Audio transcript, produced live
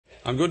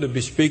I'm going to be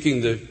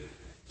speaking the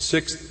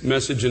 6th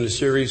message in a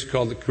series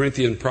called The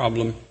Corinthian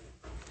Problem.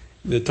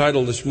 The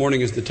title this morning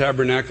is The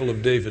Tabernacle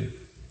of David.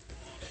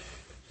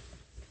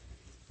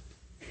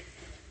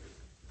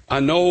 I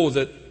know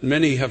that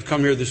many have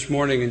come here this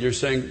morning and you're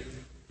saying,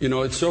 you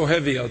know, it's so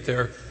heavy out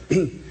there.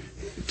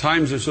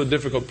 Times are so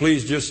difficult.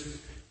 Please just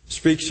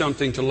speak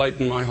something to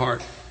lighten my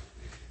heart.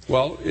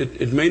 Well,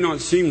 it may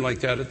not seem like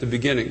that at the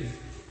beginning,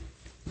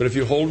 but if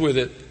you hold with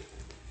it,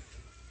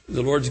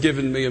 the Lord's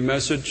given me a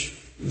message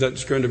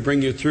that's going to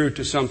bring you through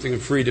to something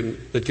of freedom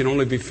that can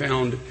only be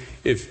found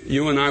if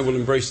you and I will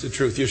embrace the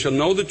truth. You shall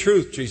know the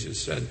truth,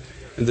 Jesus said,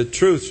 and the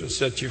truth shall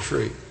set you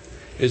free.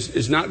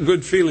 It's not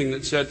good feeling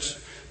that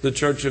sets the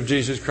Church of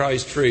Jesus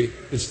Christ free.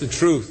 It's the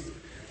truth.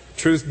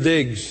 Truth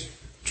digs.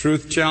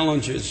 Truth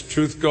challenges.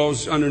 Truth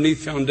goes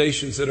underneath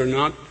foundations that are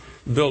not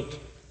built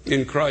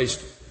in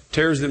Christ.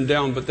 Tears them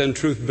down, but then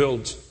truth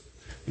builds.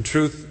 And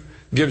truth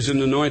gives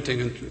an anointing,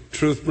 and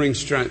truth brings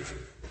strength.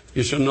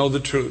 You shall know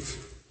the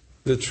truth.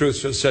 The truth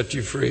shall set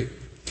you free.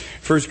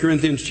 1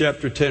 Corinthians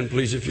chapter 10,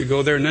 please, if you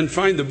go there. And then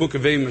find the book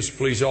of Amos,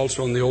 please,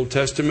 also in the Old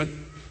Testament.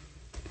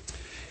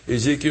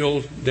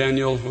 Ezekiel,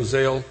 Daniel,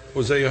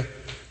 Hosea,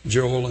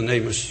 Joel, and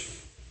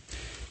Amos.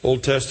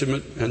 Old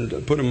Testament,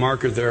 and put a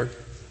marker there.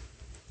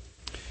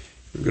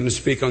 We're going to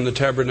speak on the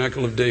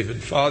Tabernacle of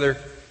David. Father,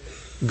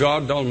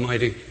 God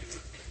Almighty,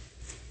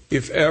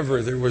 if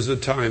ever there was a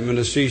time and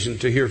a season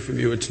to hear from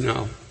you, it's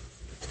now.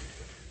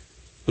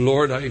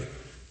 Lord, I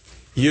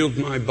yield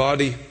my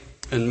body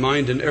and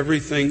mind and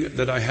everything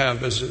that I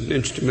have as an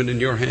instrument in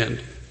your hand.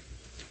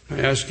 I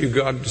ask you,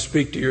 God, to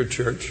speak to your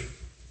church.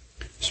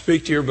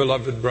 Speak to your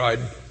beloved bride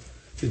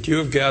that you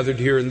have gathered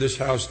here in this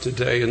house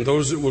today, and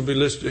those that will be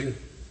listening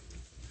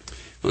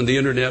on the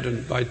internet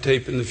and by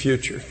tape in the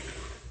future.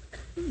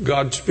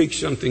 God, speak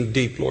something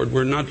deep, Lord.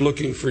 We're not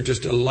looking for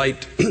just a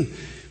light.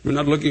 We're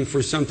not looking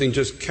for something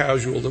just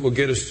casual that will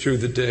get us through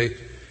the day.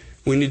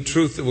 We need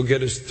truth that will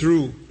get us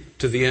through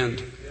to the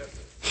end.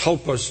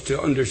 Help us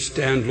to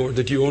understand, Lord,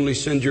 that you only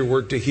send your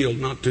word to heal,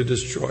 not to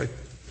destroy.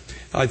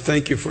 I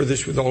thank you for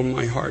this with all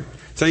my heart.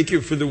 Thank you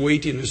for the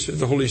weightiness of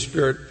the Holy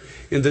Spirit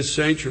in this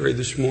sanctuary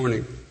this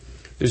morning.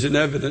 There's an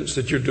evidence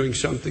that you're doing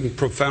something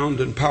profound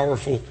and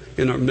powerful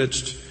in our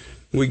midst.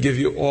 We give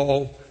you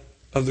all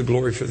of the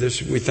glory for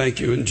this. We thank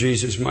you in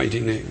Jesus'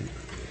 mighty name.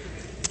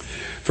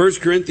 1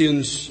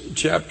 Corinthians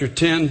chapter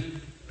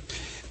 10,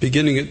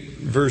 beginning at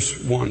verse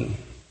 1.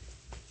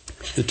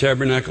 The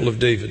Tabernacle of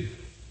David.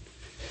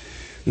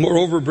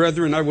 Moreover,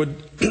 brethren, I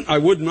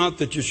would not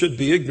that you should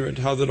be ignorant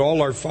how that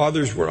all our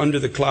fathers were under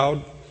the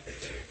cloud,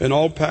 and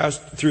all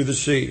passed through the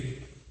sea,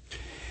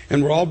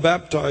 and were all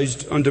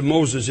baptized unto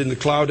Moses in the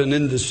cloud and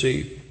in the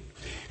sea,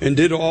 and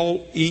did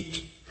all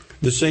eat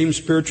the same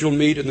spiritual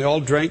meat, and they all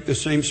drank the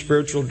same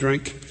spiritual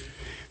drink.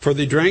 For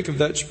they drank of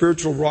that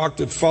spiritual rock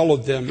that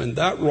followed them, and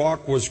that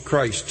rock was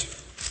Christ.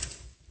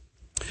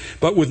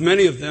 But with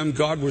many of them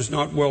God was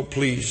not well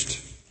pleased,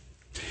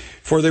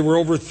 for they were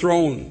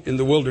overthrown in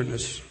the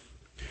wilderness.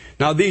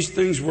 Now these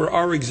things were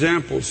our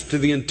examples, to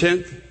the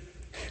intent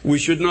we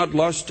should not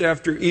lust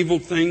after evil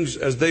things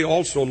as they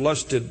also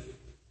lusted.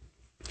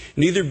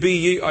 Neither be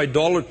ye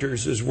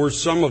idolaters, as were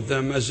some of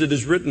them, as it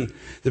is written,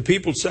 the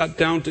people sat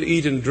down to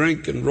eat and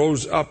drink and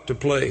rose up to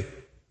play.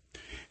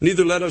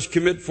 Neither let us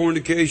commit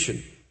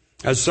fornication,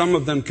 as some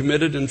of them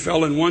committed and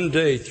fell in one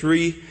day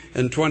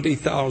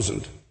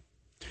 23,000.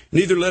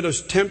 Neither let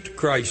us tempt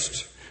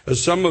Christ,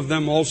 as some of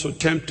them also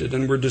tempted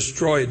and were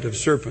destroyed of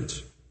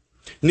serpents.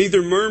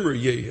 Neither murmur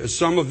ye, as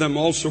some of them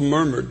also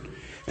murmured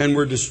and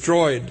were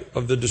destroyed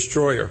of the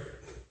destroyer.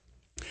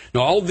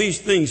 Now all these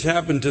things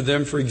happened to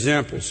them for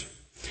examples,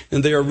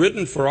 and they are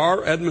written for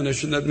our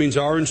admonition, that means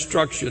our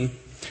instruction,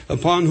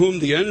 upon whom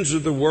the ends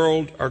of the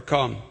world are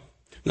come.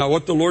 Now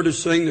what the Lord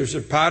is saying, there's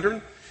a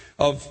pattern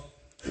of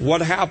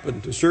what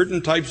happened to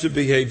certain types of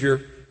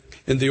behavior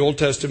in the Old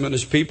Testament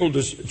as people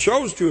just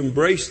chose to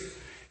embrace.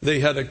 They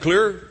had a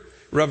clear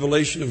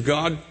revelation of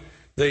God.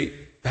 They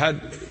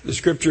had, the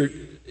scripture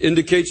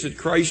indicates that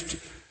Christ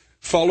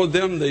followed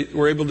them. They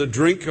were able to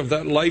drink of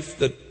that life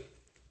that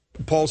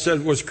Paul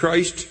said was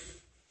Christ.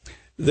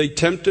 They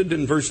tempted,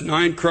 in verse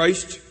 9,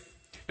 Christ.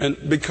 And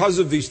because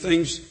of these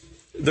things,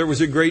 there was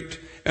a great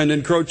and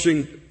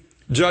encroaching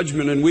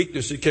judgment and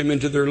weakness that came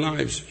into their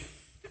lives.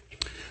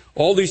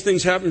 All these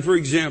things happen for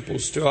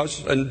examples to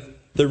us, and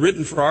they're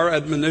written for our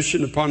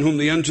admonition, upon whom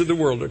the ends of the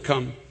world are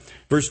come.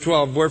 Verse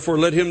 12, wherefore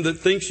let him that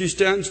thinks he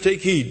stands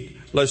take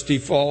heed, lest he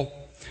fall.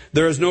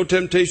 There is no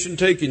temptation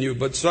taken you,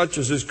 but such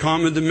as is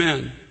common to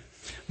man.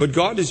 But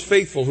God is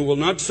faithful, who will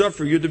not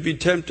suffer you to be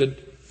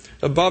tempted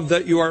above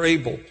that you are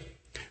able,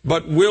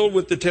 but will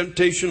with the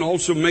temptation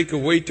also make a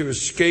way to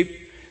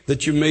escape,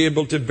 that you may be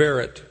able to bear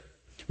it.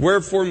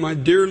 Wherefore, my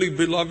dearly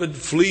beloved,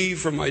 flee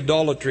from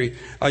idolatry.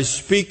 I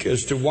speak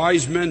as to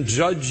wise men,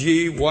 judge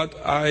ye what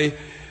I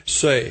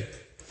say.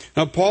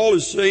 Now, Paul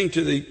is saying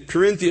to the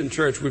Corinthian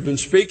church, we've been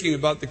speaking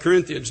about the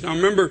Corinthians. Now,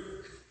 remember,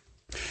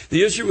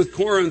 the issue with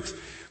Corinth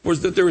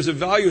was that there was a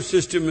value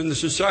system in the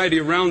society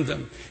around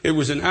them. It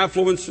was an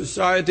affluent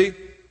society.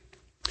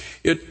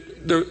 It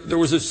there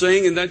was a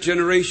saying in that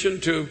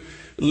generation, to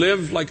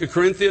live like a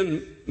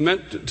Corinthian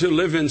meant to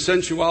live in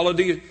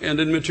sensuality and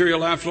in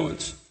material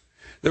affluence.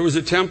 There was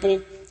a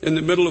temple in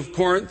the middle of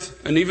Corinth,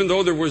 and even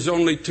though there was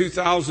only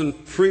 2,000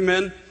 free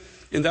men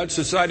in that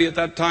society at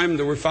that time,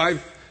 there were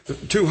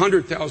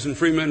 200,000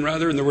 free men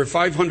rather, and there were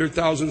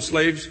 500,000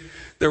 slaves.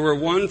 There were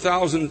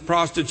 1,000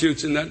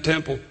 prostitutes in that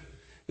temple.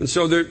 And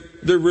so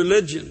their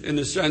religion, in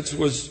a sense,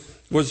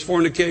 was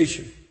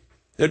fornication.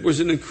 It was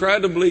an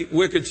incredibly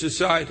wicked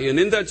society. And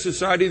in that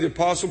society, the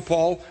Apostle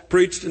Paul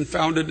preached and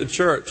founded a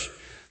church.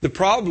 The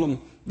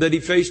problem that he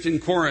faced in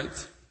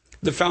Corinth,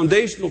 the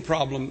foundational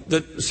problem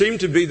that seemed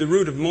to be the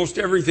root of most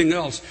everything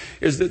else,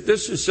 is that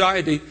this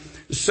society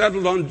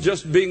settled on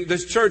just being,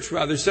 this church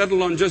rather,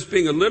 settled on just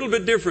being a little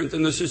bit different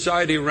than the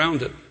society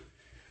around it.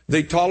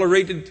 They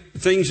tolerated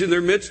things in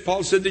their midst.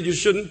 Paul said that you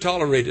shouldn't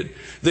tolerate it.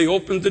 They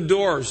opened the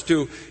doors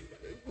to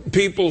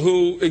people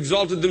who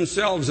exalted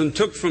themselves and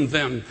took from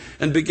them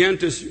and began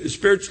to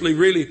spiritually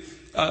really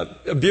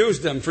abuse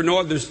them, for no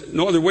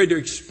other way to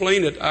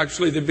explain it.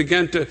 Actually, they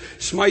began to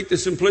smite the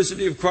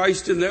simplicity of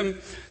Christ in them.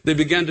 They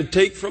began to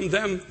take from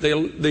them.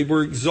 They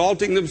were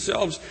exalting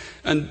themselves,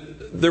 and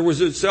there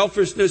was a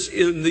selfishness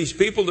in these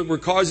people that were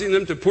causing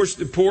them to push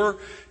the poor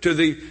to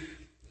the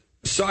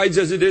sides,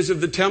 as it is,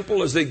 of the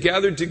temple, as they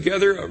gathered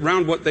together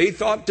around what they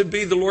thought to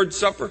be the Lord's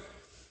Supper.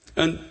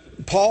 And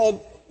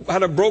Paul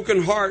had a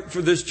broken heart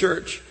for this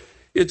church.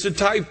 It's a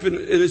type, in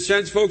a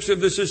sense, folks,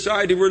 of the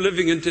society we're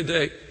living in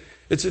today.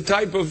 It's a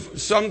type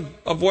of some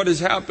of what has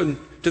happened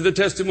to the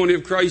testimony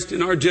of Christ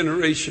in our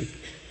generation.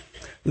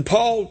 And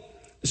Paul,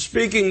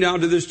 speaking now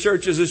to this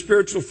church as a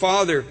spiritual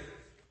father,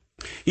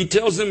 he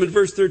tells them in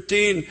verse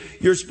 13,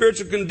 your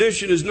spiritual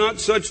condition is not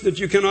such that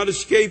you cannot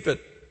escape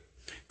it.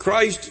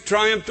 Christ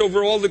triumphed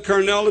over all the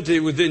carnality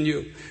within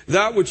you.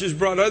 That which has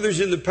brought others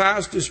in the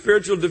past to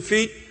spiritual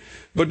defeat,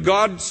 but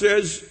God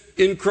says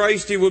in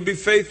Christ He will be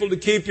faithful to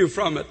keep you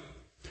from it.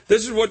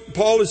 This is what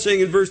Paul is saying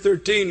in verse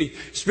 13. He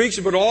speaks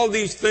about all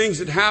these things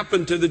that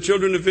happened to the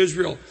children of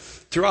Israel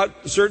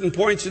throughout certain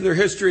points in their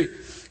history.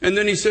 And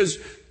then he says,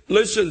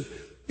 listen,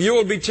 you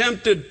will be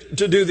tempted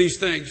to do these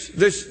things.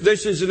 This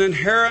is an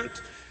inherent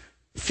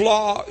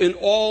flaw in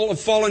all of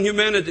fallen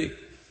humanity.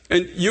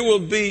 And you will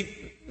be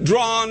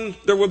drawn.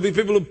 There will be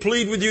people who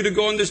plead with you to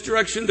go in this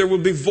direction. There will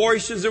be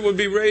voices that will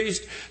be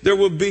raised. There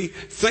will be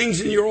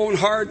things in your own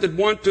heart that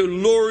want to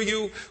lure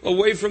you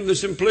away from the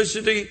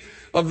simplicity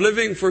of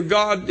living for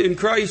God in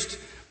Christ.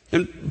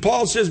 And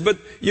Paul says, but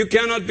you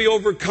cannot be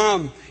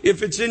overcome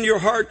if it's in your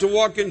heart to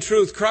walk in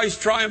truth. Christ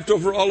triumphed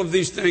over all of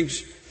these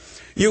things.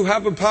 You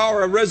have a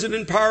power, a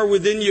resident power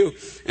within you,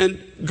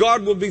 and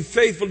God will be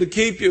faithful to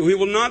keep you. He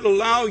will not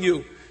allow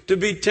you to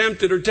be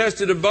tempted or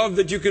tested above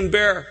that you can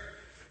bear.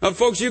 Now,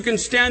 folks, you can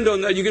stand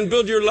on that. You can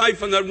build your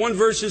life on that one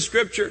verse of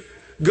Scripture.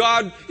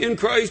 God in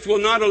Christ will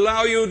not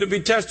allow you to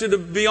be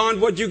tested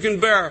beyond what you can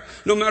bear.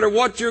 No matter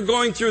what you're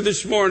going through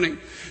this morning,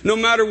 no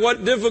matter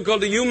what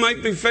difficulty you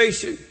might be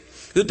facing,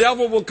 the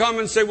devil will come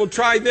and say, well,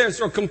 try this,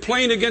 or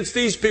complain against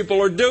these people,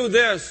 or do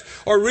this,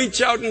 or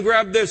reach out and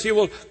grab this. He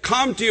will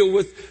come to you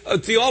with a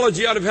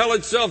theology out of hell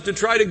itself to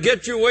try to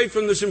get you away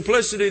from the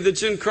simplicity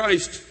that's in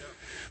Christ.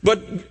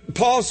 But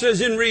Paul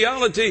says, in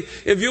reality,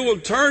 if you will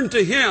turn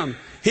to Him,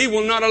 He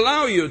will not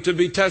allow you to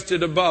be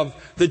tested above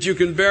that you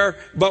can bear,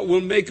 but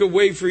will make a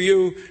way for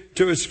you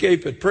to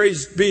escape it.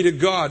 Praise be to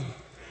God.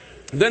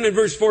 Then in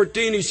verse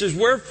 14, he says,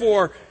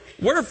 wherefore,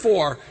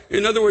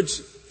 in other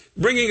words,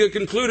 bringing a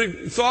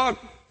concluded thought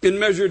in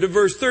measure to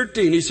verse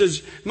 13, he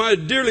says, my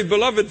dearly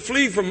beloved,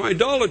 flee from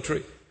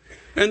idolatry.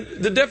 And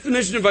the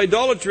definition of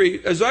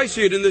idolatry, as I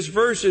see it in this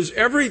verse, is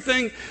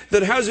everything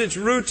that has its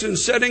roots in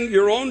setting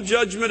your own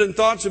judgment and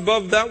thoughts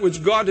above that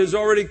which God has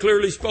already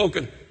clearly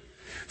spoken.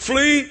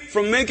 Flee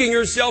from making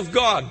yourself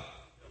God.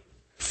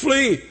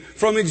 Flee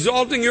from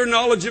exalting your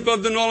knowledge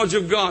above the knowledge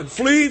of God.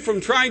 Flee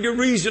from trying to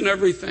reason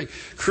everything,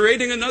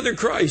 creating another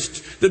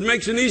Christ that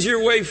makes an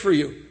easier way for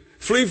you.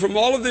 Flee from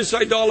all of this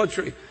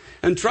idolatry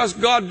and trust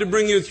God to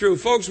bring you through.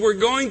 Folks, we're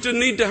going to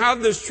need to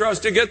have this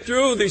trust to get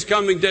through these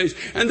coming days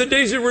and the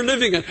days that we're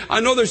living in. I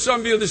know there's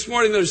some of you this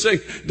morning that are saying,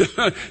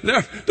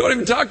 don't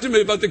even talk to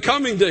me about the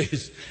coming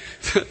days.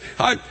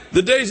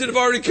 The days that have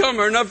already come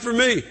are enough for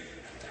me.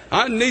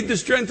 I need the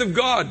strength of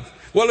God.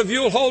 Well, if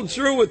you'll hold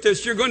through with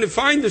this, you're going to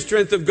find the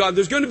strength of God.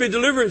 There's going to be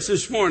deliverance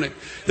this morning.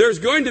 There's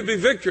going to be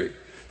victory.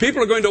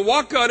 People are going to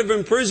walk out of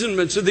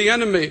imprisonments of the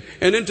enemy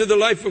and into the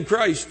life of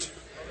Christ.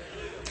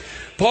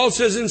 Paul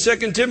says in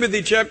 2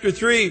 Timothy chapter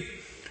 3,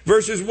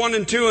 verses 1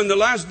 and 2, in the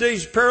last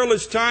days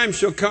perilous times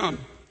shall come.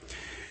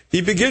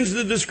 He begins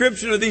the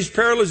description of these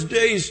perilous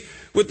days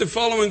with the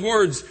following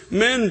words,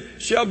 men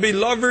shall be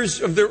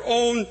lovers of their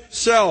own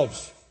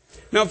selves.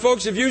 Now,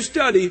 folks, if you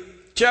study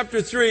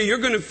chapter 3, you're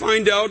going to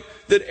find out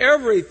that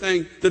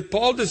everything that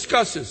Paul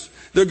discusses,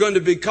 they're going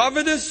to be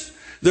covetous,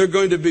 they're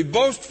going to be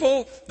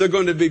boastful, they're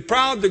going to be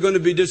proud, they're going to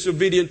be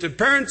disobedient to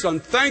parents,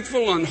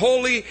 unthankful,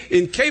 unholy,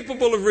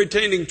 incapable of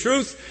retaining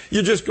truth.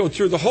 You just go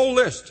through the whole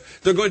list.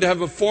 They're going to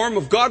have a form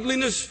of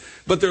godliness,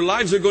 but their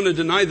lives are going to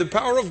deny the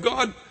power of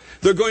God.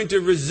 They're going to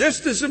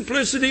resist the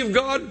simplicity of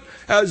God,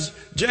 as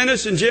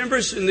Jannes and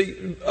Jambres in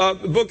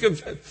the book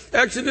of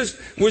Exodus,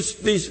 which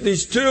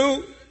these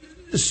two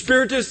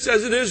spiritists,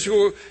 as it is,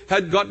 who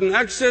had gotten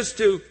access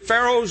to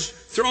Pharaoh's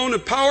throne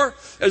of power,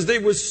 as they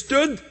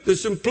withstood the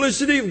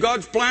simplicity of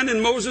God's plan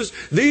in Moses,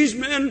 these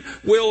men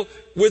will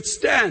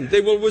withstand.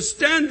 They will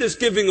withstand this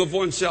giving of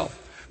oneself.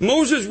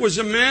 Moses was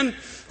a man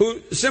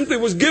who simply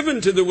was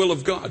given to the will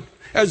of God.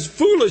 As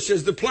foolish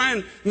as the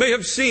plan may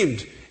have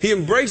seemed, he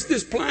embraced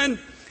this plan.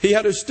 He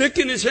had a stick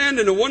in his hand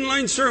and a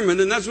one-line sermon,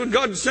 and that's what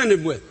God sent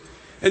him with.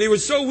 And he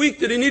was so weak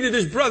that he needed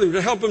his brother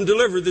to help him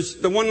deliver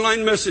the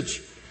one-line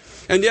message.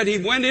 And yet he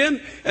went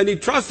in and he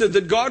trusted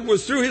that God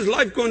was, through his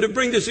life, going to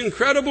bring this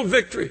incredible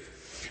victory.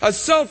 A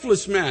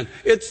selfless man.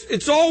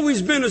 It's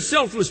always been a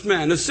selfless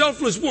man, a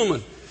selfless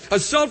woman, a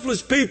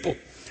selfless people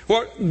who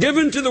are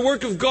given to the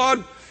work of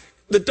God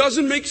that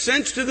doesn't make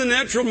sense to the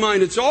natural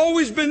mind. It's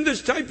always been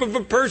this type of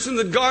a person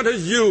that God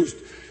has used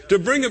to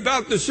bring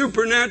about the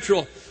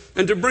supernatural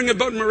and to bring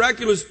about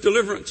miraculous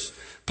deliverance.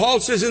 Paul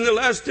says in the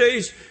last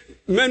days,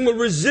 men will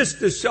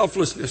resist this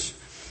selflessness.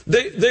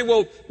 They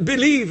will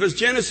believe, as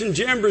Jannes and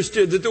Jambres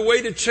did, that the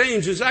way to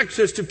change is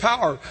access to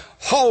power,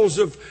 halls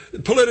of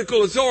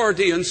political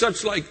authority and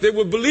such like. They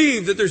will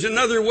believe that there's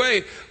another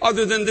way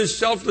other than this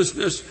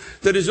selflessness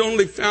that is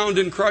only found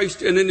in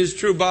Christ and in his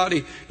true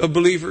body of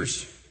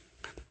believers.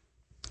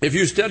 If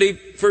you study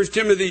 1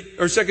 Timothy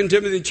or 2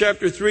 Timothy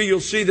chapter 3, you'll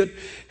see that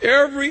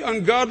every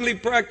ungodly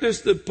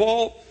practice that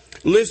Paul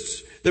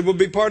lists that will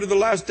be part of the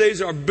last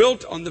days are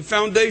built on the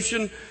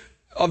foundation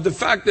of the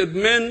fact that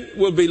men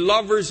will be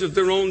lovers of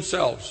their own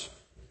selves.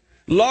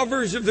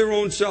 Lovers of their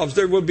own selves.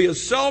 There will be a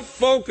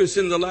self-focus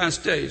in the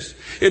last days.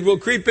 It will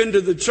creep into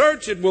the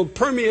church. It will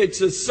permeate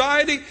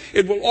society.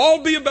 It will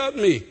all be about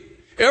me.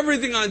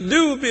 Everything I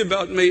do will be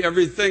about me.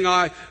 Everything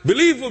I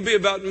believe will be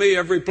about me.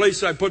 Every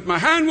place I put my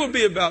hand will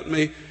be about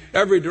me.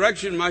 Every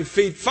direction my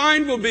feet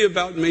find will be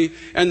about me.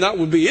 And that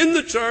will be in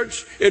the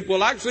church. It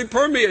will actually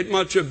permeate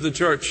much of the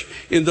church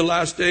in the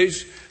last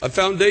days. A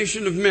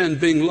foundation of men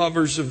being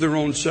lovers of their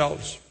own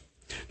selves.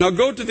 Now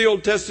go to the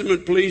Old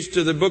Testament, please,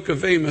 to the book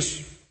of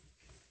Amos.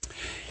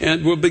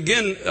 And we'll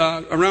begin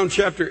around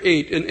chapter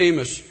 8 in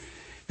Amos.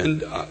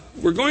 And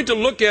we're going to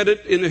look at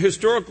it in a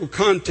historical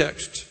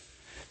context.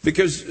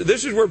 Because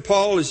this is where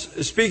Paul is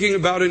speaking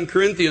about in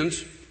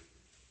Corinthians.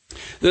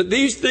 That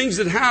these things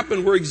that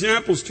happened were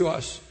examples to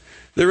us.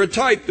 They're a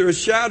type, they're a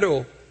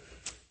shadow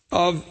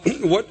of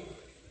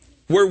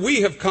where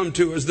we have come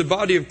to as the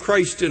body of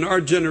Christ in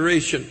our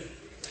generation.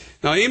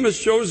 Now Amos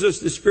shows us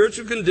the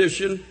spiritual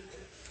condition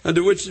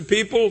under which the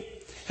people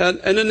and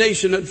a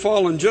nation had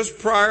fallen just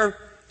prior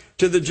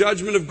to the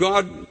judgment of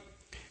God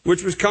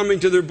which was coming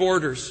to their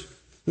borders.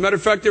 As a matter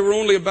of fact, they were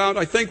only about,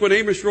 I think when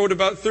Amos wrote,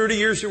 about 30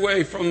 years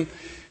away from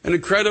an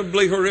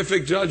incredibly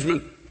horrific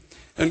judgment.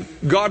 And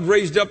God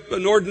raised up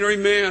an ordinary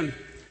man,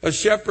 a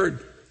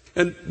shepherd,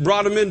 and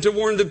brought him in to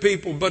warn the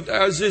people. But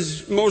as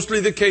is mostly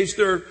the case,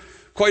 there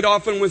quite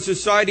often when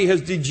society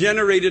has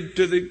degenerated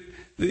to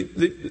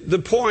the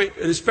point,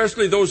 and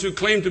especially those who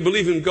claim to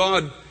believe in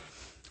God,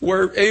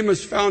 where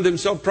Amos found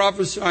himself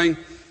prophesying,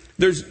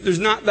 there's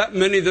not that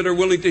many that are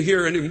willing to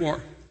hear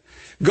anymore.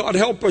 God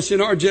help us in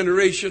our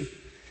generation.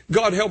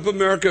 God help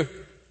America.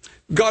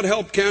 God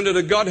help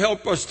Canada. God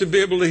help us to be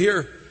able to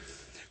hear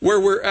where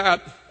we're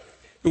at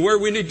and where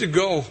we need to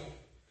go.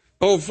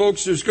 Oh,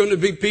 folks, there's going to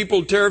be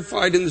people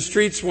terrified in the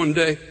streets one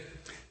day,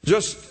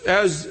 just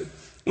as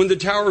when the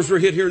towers were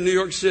hit here in New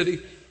York City.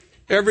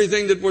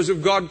 Everything that was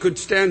of God could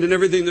stand, and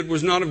everything that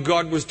was not of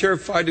God was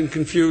terrified and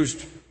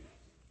confused.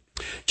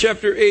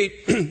 Chapter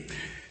 8,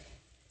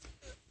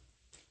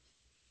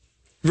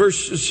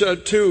 verse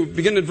 2,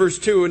 begin at verse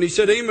 2. And he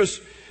said,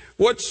 Amos,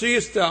 what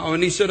seest thou?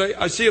 And he said,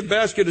 I see a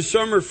basket of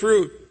summer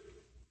fruit.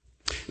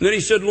 And then he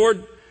said,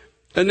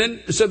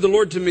 then said the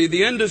Lord to me,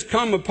 the end has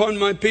come upon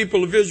my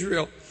people of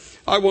Israel.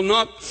 I will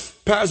not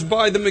pass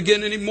by them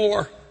again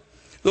anymore.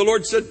 The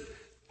Lord said,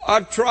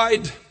 I've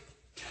tried.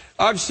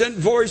 I've sent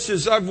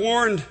voices. I've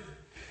warned.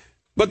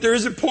 But there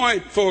is a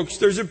point, folks.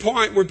 There's a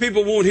point where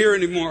people won't hear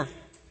anymore.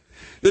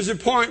 There's a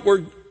point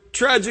where,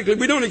 tragically,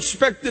 we don't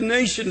expect the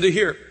nation to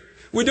hear.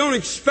 We don't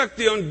expect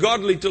the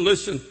ungodly to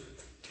listen.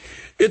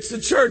 It's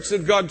the church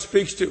that God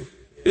speaks to.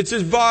 It's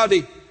His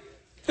body.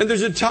 And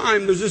there's a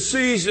time, there's a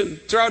season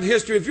throughout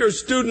history. If you're a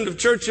student of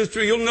church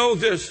history, you'll know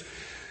this,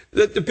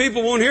 that the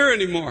people won't hear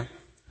anymore.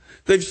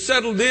 They've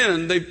settled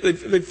in.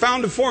 They've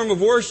found a form of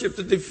worship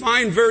that they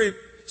find very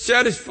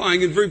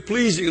satisfying and very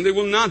pleasing, and they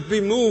will not be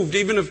moved.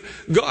 Even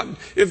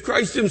if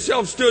Christ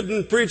Himself stood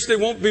and preached, they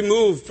won't be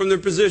moved from their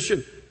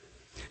position.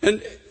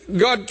 And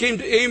God came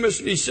to Amos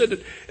and He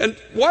said, and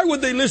why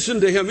would they listen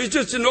to him? He's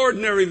just an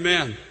ordinary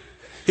man.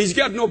 He's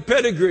got no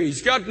pedigree.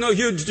 He's got no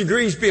huge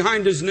degrees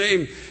behind his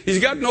name. He's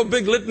got no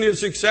big litany of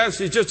success.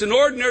 He's just an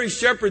ordinary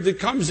shepherd that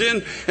comes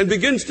in and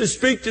begins to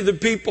speak to the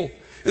people.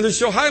 And they're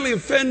so highly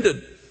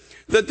offended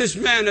that this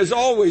man, as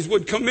always,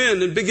 would come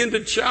in and begin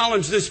to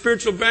challenge this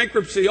spiritual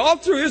bankruptcy. All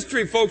through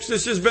history, folks,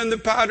 this has been the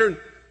pattern.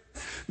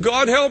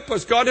 God help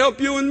us. God help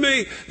you and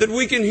me that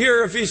we can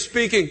hear if He's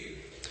speaking.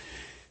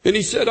 And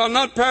he said, I'll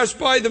not pass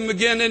by them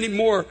again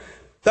anymore.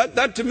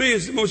 That to me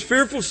is the most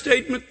fearful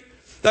statement.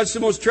 That's the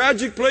most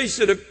tragic place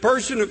that a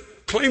person who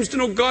claims to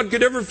know God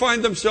could ever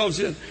find themselves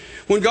in.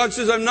 When God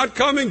says, I'm not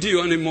coming to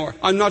you anymore.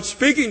 I'm not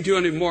speaking to you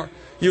anymore.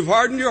 You've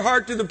hardened your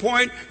heart to the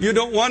point you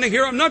don't want to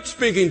hear. I'm not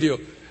speaking to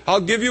you.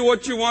 I'll give you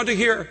what you want to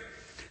hear.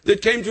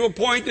 That came to a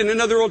point in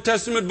another Old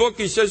Testament book.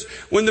 He says,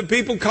 when the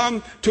people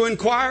come to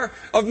inquire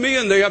of me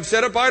and they have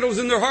set up idols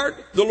in their heart,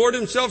 the Lord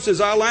himself says,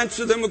 I'll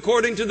answer them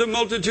according to the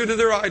multitude of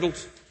their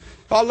idols.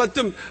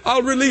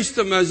 I'll release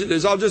them as it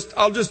is. I'll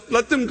just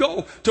let them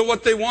go to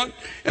what they want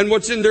and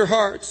what's in their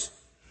hearts.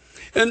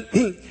 And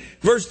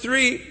verse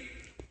 3,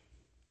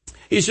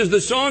 he says,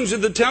 the songs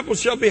of the temple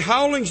shall be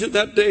howlings at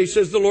that day,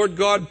 says the Lord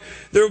God.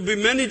 There will be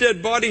many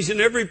dead bodies in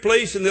every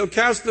place, and they'll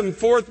cast them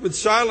forth with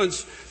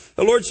silence.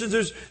 The Lord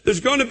says there's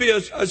going to be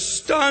a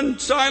stunned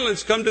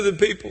silence come to the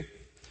people.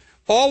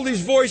 All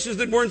these voices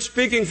that weren't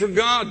speaking for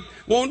God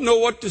won't know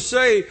what to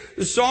say.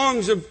 The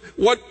songs of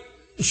what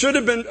should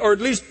have been, or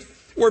at least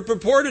were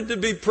purported to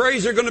be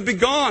praise, are going to be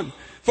gone.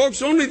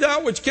 Folks, only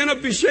that which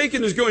cannot be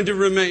shaken is going to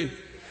remain.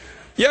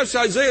 Yes,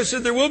 Isaiah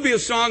said there will be a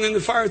song in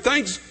the fire.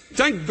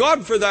 Thank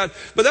God for that.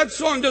 But that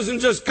song doesn't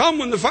just come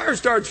when the fire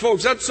starts,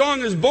 folks. That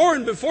song is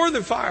born before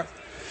the fire.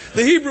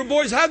 The Hebrew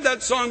boys had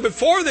that song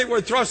before they were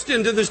thrust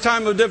into this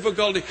time of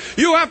difficulty.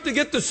 You have to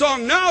get the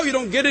song now. You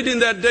don't get it in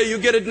that day. You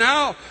get it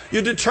now.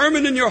 You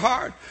determine in your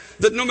heart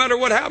that no matter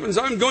what happens,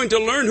 I'm going to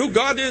learn who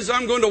God is.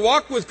 I'm going to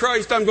walk with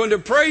Christ. I'm going to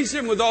praise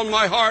him with all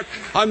my heart.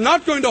 I'm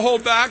not going to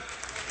hold back.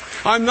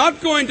 I'm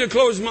not going to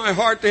close my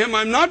heart to him.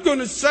 I'm not going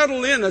to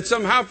settle in at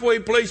some halfway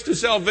place to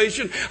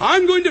salvation.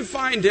 I'm going to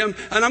find him,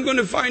 and I'm going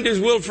to find his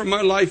will for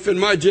my life and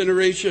my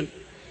generation.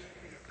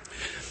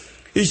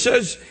 He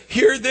says,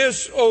 hear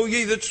this, O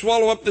ye that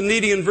swallow up the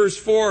needy, in verse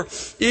 4,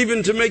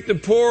 even to make the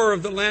poor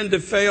of the land to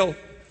fail.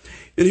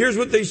 And here's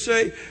what they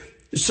say,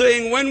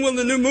 saying, when will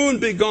the new moon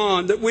be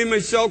gone, that we may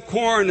sell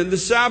corn, and the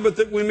Sabbath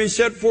that we may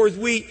set forth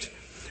wheat,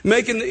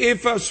 making the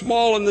ephah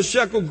small and the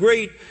shekel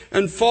great,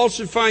 and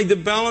falsifying the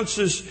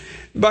balances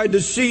by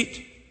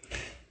deceit.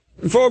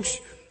 Folks,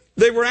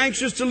 they were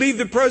anxious to leave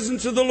the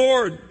presence of the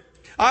Lord.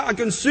 I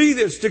can see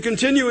this, to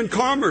continue in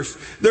commerce.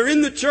 They're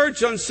in the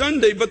church on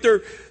Sunday, but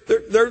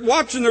they're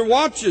watching their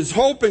watches,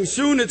 hoping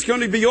soon it's going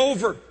to be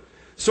over,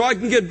 so I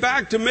can get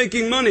back to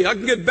making money. I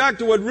can get back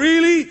to what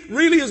really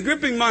is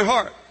gripping my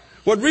heart,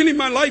 what really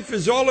my life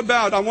is all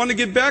about. I want to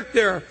get back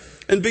there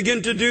and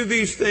begin to do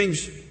these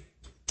things.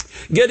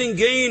 Getting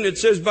gain, it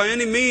says, by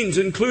any means,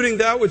 including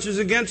that which is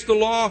against the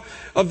law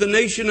of the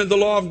nation and the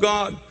law of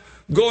God.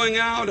 Going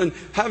out and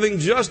having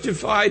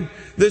justified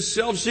this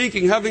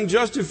self-seeking, having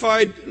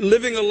justified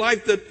living a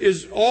life that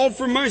is all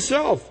for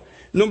myself,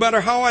 no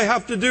matter how I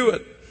have to do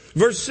it.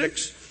 Verse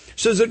 6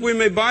 says that we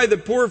may buy the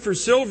poor for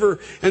silver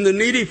and the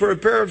needy for a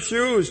pair of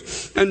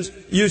shoes, and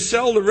you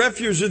sell the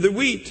refuse of the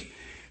wheat.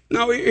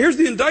 Now, here's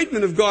the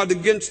indictment of God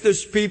against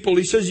this people.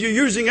 He says, you're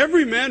using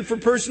every man for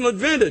personal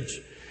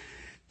advantage.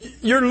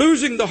 You're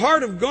losing the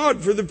heart of God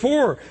for the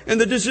poor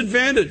and the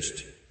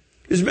disadvantaged.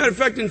 As a matter of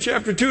fact, in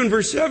chapter 2 and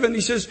verse 7,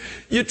 he says,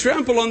 you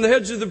trample on the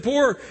heads of the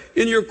poor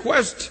in your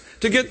quest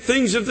to get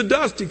things of the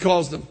dust, he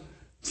calls them.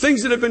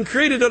 Things that have been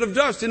created out of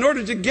dust. In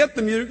order to get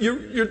them,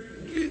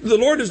 the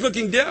Lord is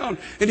looking down,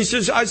 and he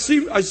says, I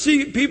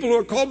see people who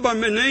are called by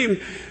my name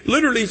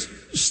literally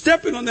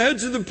stepping on the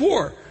heads of the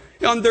poor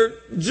on their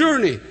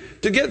journey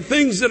to get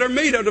things that are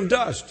made out of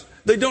dust.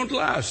 They don't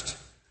last.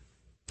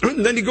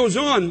 And then he goes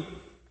on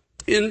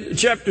in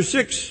chapter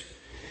 6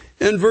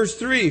 and verse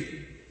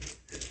 3.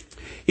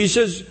 He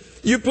says,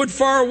 you put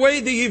far away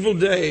the evil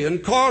day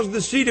and cause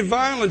the seat of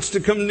violence to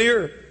come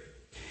near.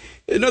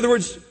 In other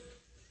words,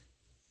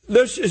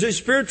 this is a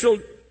spiritual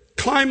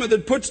climate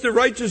that puts the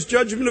righteous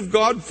judgment of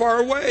God far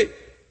away.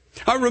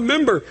 I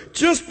remember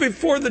just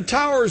before the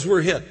towers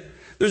were hit,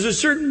 there's a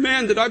certain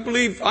man that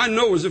I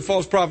know is a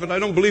false prophet. I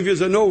don't believe he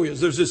is, I know he is.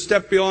 There's a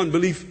step beyond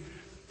belief.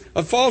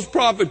 A false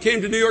prophet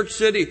came to New York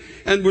City,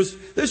 and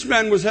this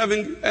man was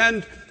having,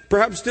 and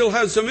perhaps still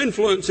has some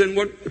influence in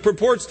what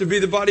purports to be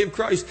the body of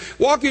Christ,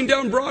 walking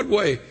down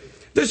Broadway.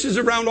 This is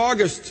around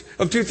August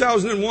of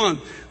 2001.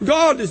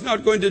 God is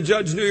not going to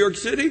judge New York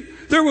City.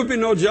 There will be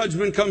no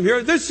judgment come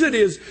here.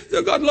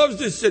 God loves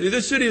this city.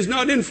 This city is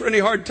not in for any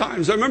hard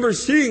times. I remember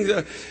seeing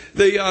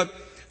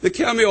the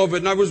cameo of it,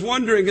 and I was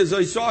wondering as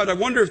I saw it, I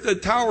wonder if the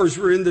towers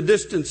were in the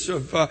distance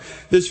of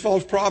this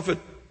false prophet.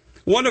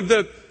 One of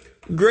the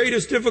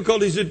greatest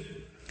difficulties that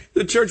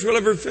the church will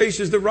ever face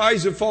is the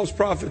rise of false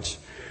prophets.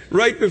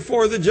 Right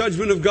before the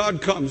judgment of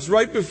God comes,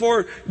 right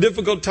before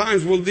difficult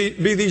times will be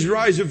these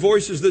rise of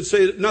voices that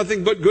say that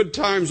nothing but good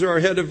times are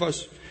ahead of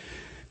us.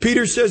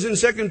 Peter says in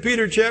 2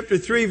 Peter chapter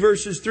 3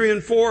 verses 3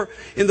 and 4,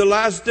 in the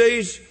last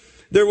days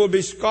there will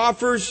be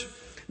scoffers.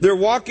 They're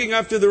walking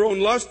after their own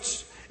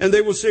lusts, and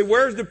they will say,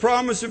 where's the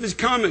promise of his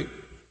coming?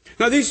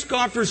 Now these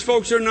scoffers,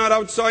 folks, are not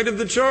outside of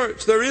the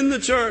church. They're in the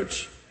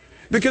church.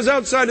 Because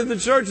outside of the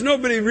church,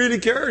 nobody really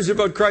cares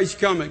about Christ's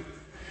coming.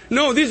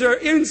 No, these are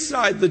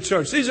inside the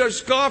church. These are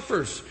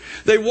scoffers.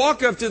 They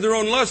walk after their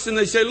own lust and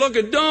they say, look,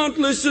 don't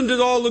listen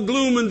to all the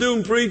gloom and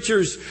doom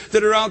preachers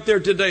that are out there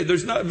today.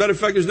 Matter of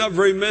fact, there's not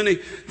very many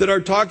that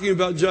are talking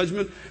about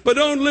judgment. But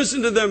don't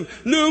listen to them.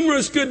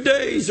 Numerous good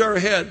days are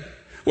ahead.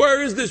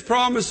 Where is this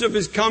promise of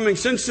His coming?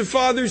 Since the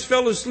fathers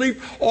fell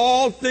asleep,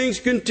 all things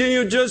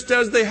continue just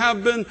as they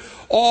have been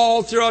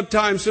all throughout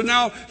time. So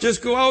now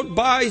just go out,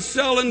 buy,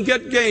 sell, and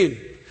get gain.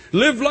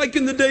 Live like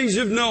in the days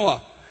of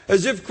Noah,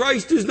 as if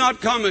Christ is not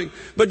coming.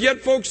 But yet,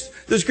 folks,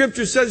 the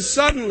Scripture says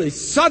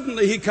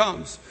suddenly He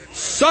comes.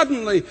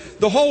 Suddenly,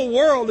 the whole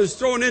world is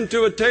thrown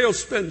into a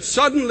tailspin.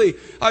 Suddenly,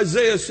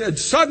 Isaiah said,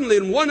 suddenly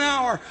in 1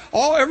 hour,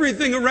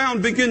 everything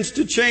around begins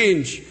to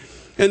change.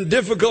 And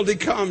difficulty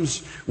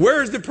comes.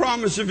 Where is the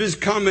promise of His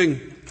coming?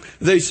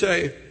 They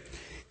say.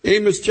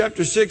 Amos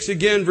chapter 6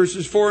 again,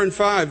 verses 4 and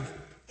 5.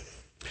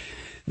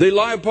 They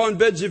lie upon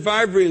beds of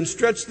ivory and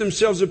stretch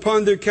themselves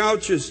upon their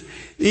couches,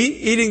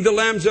 eating the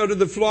lambs out of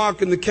the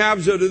flock and the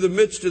calves out of the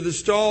midst of the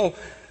stall,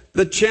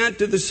 that chant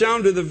to the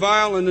sound of the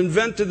viol and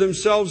invent to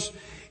themselves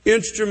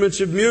instruments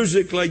of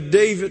music like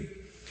David.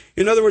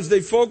 In other words,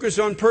 they focus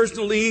on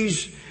personal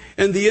ease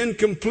and the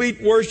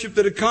incomplete worship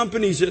that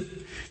accompanies it.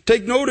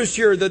 Take notice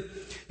here that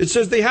it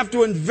says they have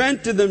to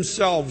invent to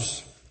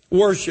themselves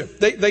worship.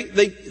 They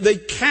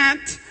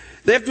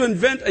have to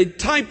invent a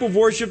type of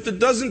worship that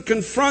doesn't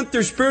confront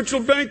their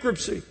spiritual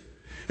bankruptcy.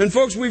 And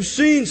folks, we've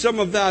seen some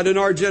of that in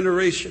our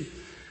generation.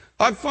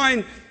 I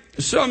find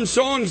some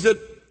songs that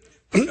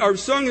are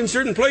sung in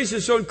certain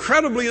places so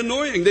incredibly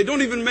annoying. They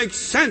don't even make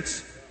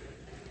sense.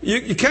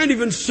 You can't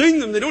even sing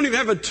them. They don't even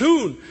have a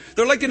tune.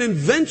 They're like an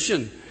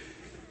invention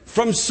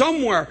from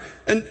somewhere.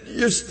 And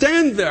you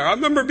stand there. I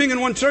remember being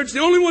in one church, the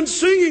only one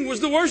singing was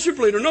the worship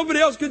leader. Nobody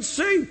else could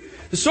sing.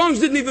 The songs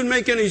didn't even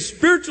make any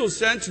spiritual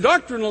sense,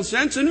 doctrinal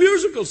sense, and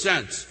musical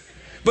sense.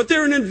 But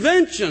they're an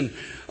invention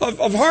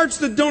of hearts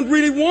that don't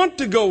really want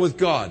to go with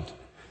God.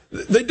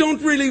 They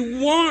don't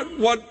really want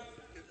what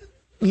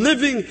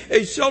living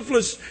a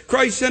selfless,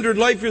 Christ-centered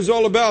life is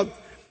all about.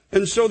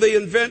 And so they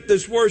invent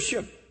this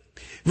worship.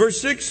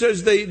 Verse 6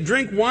 says they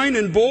drink wine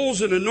in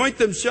bowls and anoint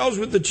themselves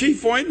with the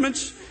chief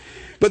ointments,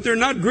 but they're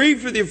not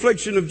grieved for the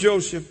affliction of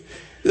Joseph.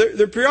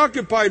 They're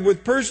preoccupied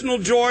with personal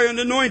joy and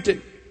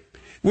anointing.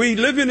 We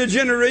live in a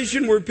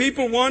generation where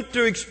people want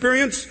to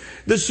experience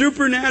the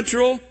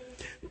supernatural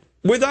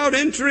without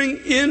entering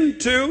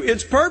into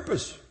its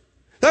purpose.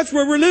 That's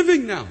where we're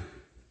living now.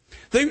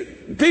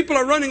 People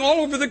are running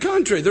all over the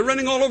country. They're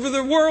running all over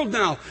the world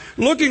now,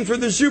 looking for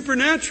the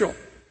supernatural,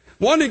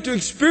 wanting to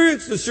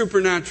experience the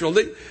supernatural.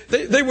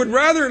 They would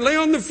rather lay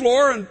on the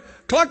floor and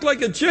cluck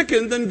like a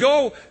chicken than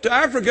go to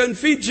Africa and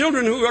feed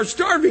children who are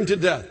starving to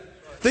death.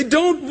 They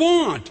don't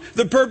want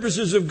the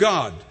purposes of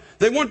God.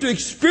 They want to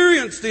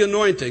experience the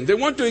anointing. They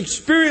want to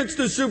experience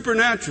the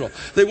supernatural.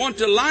 They want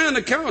to lie on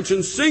a couch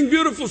and sing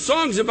beautiful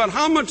songs about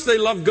how much they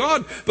love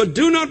God, but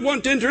do not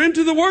want to enter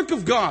into the work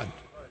of God.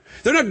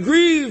 They're not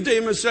grieved,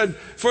 Amos said,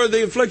 for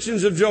the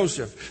afflictions of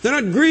Joseph.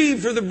 They're not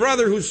grieved for the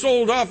brother who's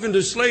sold off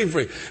into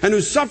slavery and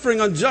who's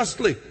suffering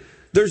unjustly.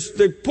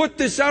 They put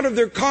this out of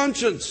their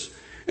conscience,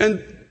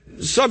 and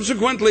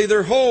subsequently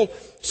their whole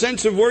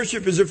sense of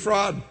worship is a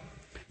fraud.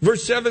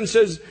 Verse 7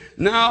 says,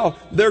 now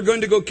they're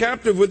going to go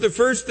captive with the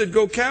first that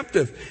go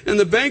captive, and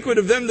the banquet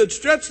of them that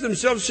stretch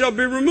themselves shall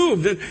be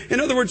removed. And in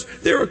other words,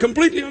 they were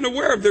completely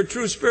unaware of their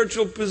true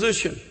spiritual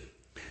position.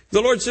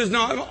 The Lord says,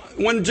 now,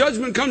 when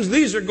judgment comes,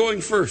 these are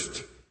going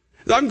first.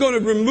 I'm going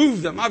to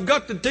remove them. I've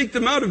got to take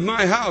them out of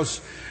my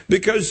house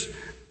because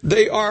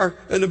they are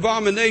an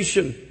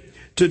abomination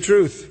to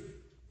truth.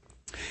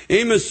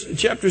 Amos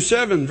chapter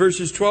 7,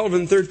 verses 12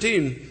 and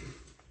 13.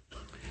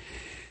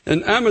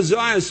 And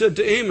Amaziah said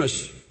to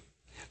Amos,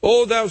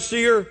 O thou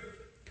seer,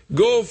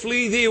 go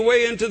flee thee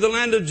away into the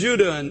land of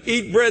Judah and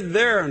eat bread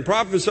there and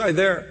prophesy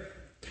there.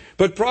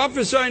 But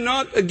prophesy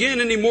not again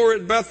any more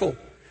at Bethel,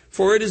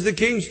 for it is the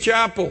king's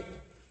chapel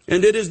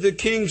and it is the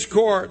king's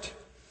court.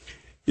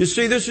 You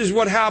see, this is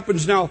what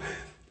happens now.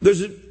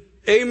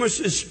 Amos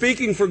is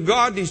speaking for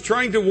God. He's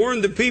trying to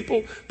warn the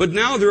people, but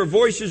now there are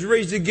voices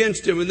raised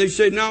against him. And they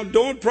say, now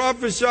don't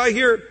prophesy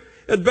here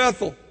at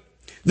Bethel.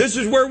 This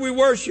is where we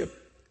worship.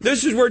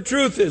 This is where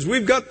truth is.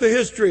 We've got the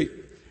history.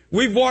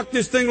 We've walked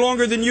this thing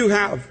longer than you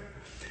have.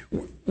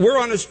 We're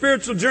on a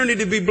spiritual journey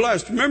to be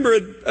blessed. Remember,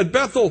 at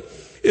Bethel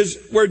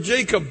is where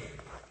Jacob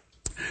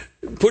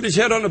put his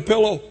head on a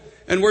pillow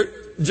and where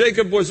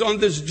Jacob was on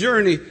this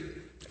journey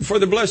for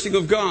the blessing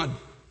of God.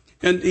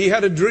 And he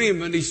had a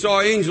dream and he saw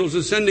angels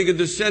ascending and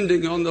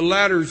descending on the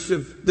ladders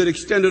that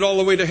extended all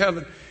the way to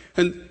heaven.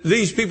 And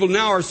these people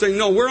now are saying,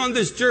 no, we're on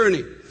this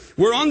journey.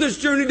 We're on this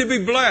journey to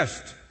be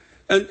blessed.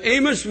 And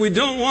Amos, we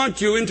don't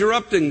want you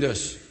interrupting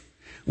this.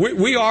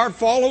 We are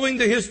following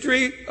the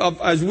history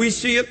as we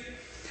see it.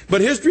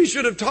 But history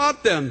should have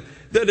taught them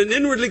that an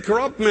inwardly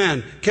corrupt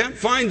man can't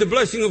find the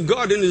blessing of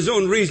God in his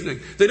own reasoning.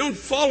 They don't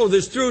follow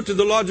this through to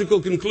the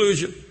logical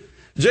conclusion.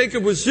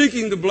 Jacob was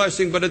seeking the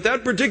blessing, but at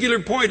that particular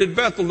point at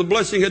Bethel, the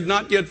blessing had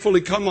not yet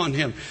fully come on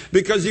him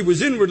because he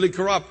was inwardly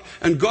corrupt,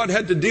 and God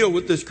had to deal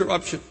with this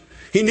corruption.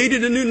 He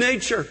needed a new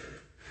nature.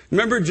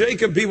 Remember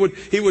Jacob, he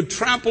would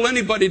trample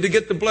anybody to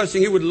get the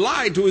blessing. He would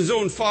lie to his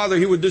own father.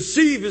 He would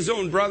deceive his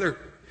own brother.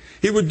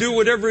 He would do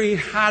whatever he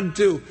had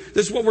to.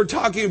 This is what we're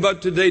talking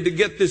about today, to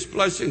get this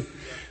blessing.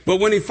 But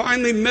when he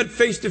finally met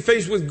face to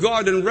face with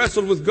God and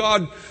wrestled with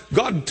God,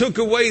 God took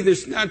away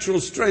this natural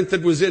strength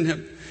that was in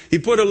him. He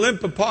put a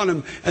limp upon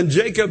him, and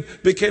Jacob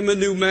became a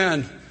new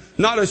man.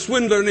 Not a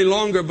swindler any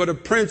longer, but a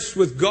prince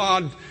with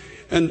God,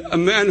 and a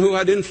man who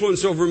had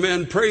influence over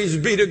men. Praise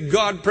be to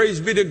God, praise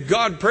be to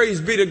God,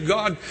 praise be to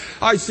God.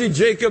 I see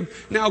Jacob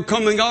now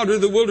coming out of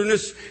the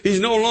wilderness. He's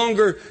no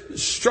longer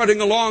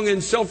strutting along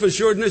in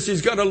self-assuredness.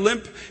 He's got a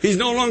limp. He's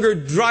no longer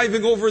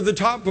driving over the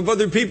top of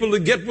other people to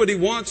get what he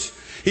wants.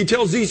 He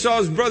tells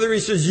Esau's brother, he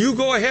says, you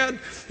go ahead.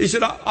 He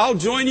said, I'll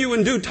join you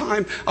in due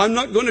time. I'm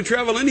not going to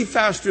travel any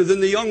faster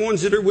than the young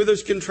ones that are with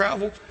us can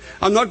travel.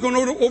 I'm not going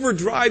to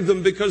overdrive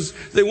them because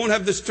they won't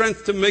have the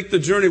strength to make the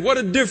journey. What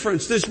a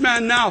difference. This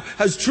man now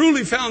has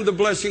truly found the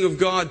blessing of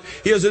God.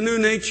 He has a new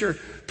nature.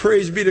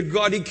 Praise be to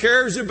God. He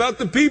cares about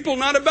the people,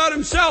 not about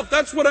himself.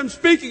 That's what I'm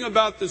speaking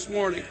about this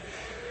morning.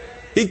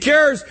 He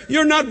cares.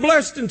 You're not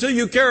blessed until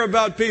you care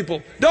about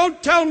people.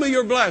 Don't tell me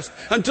you're blessed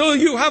until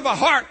you have a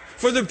heart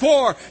for the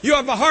poor. You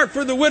have a heart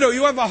for the widow.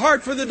 You have a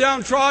heart for the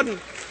downtrodden.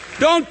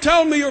 Don't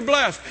tell me you're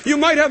blessed. You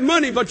might have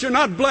money, but you're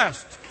not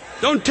blessed.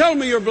 Don't tell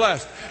me you're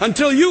blessed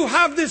until you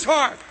have this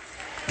heart.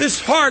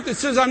 This heart that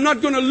says, I'm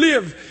not going to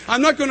live.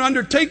 I'm not going to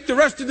undertake the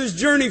rest of this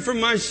journey for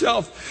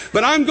myself,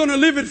 but I'm going to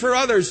live it for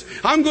others.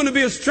 I'm going to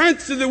be a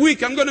strength to the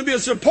weak. I'm going to be a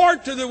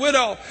support to the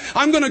widow.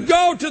 I'm going to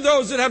go to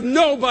those that have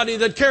nobody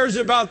that cares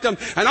about them,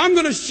 and I'm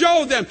going to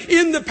show them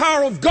in the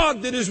power of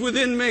God that is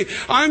within me.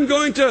 I'm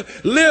going to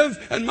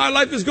live, and my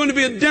life is going to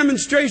be a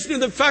demonstration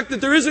of the fact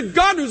that there is a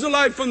God who's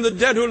alive from the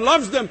dead, who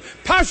loves them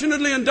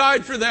passionately and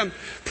died for them.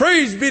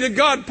 Praise be to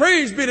God.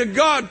 Praise be to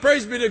God.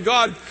 Praise be to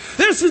God.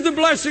 This is the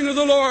blessing of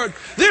the Lord.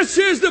 This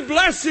is the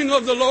blessing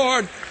of the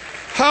Lord.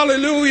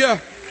 Hallelujah.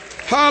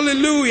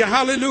 Hallelujah.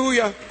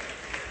 Hallelujah.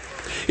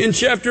 In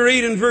chapter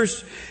 8 and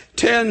verse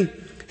 10,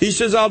 he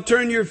says, I'll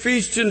turn your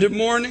feasts into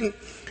mourning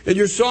and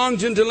your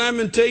songs into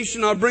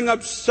lamentation. I'll bring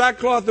up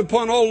sackcloth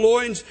upon all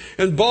loins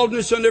and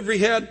baldness on every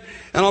head.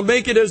 And I'll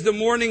make it as the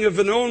mourning of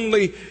an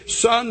only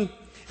son,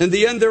 and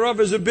the end thereof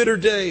is a bitter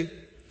day.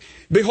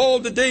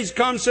 Behold, the days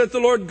come, saith the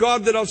Lord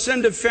God, that I'll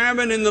send a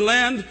famine in the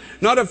land,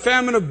 not a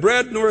famine of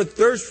bread, nor a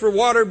thirst for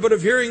water, but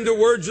of hearing the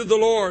words of the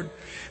Lord.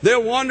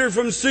 They'll wander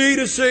from sea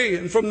to sea,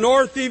 and from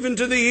north even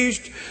to the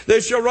east.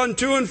 They shall run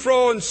to and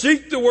fro, and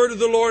seek the word of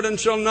the Lord, and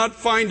shall not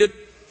find it.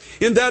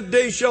 In that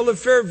day shall the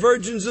fair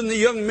virgins and the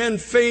young men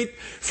faint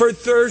for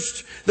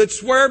thirst, that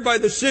swear by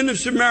the sin of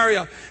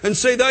Samaria, and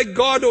say, thy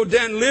God, O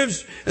Dan,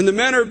 lives, and the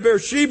manor of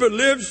Beersheba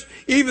lives.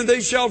 Even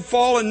they shall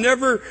fall and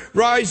never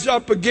rise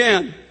up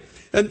again.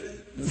 And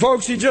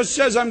folks, he just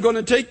says, I'm going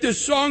to take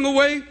this song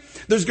away.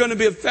 There's going to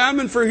be a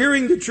famine for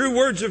hearing the true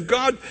words of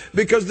God,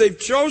 because they've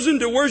chosen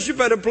to worship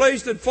at a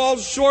place that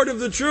falls short of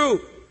the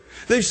true.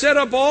 They've set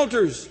up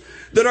altars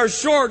that are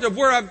short of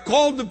where I've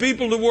called the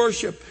people to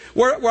worship,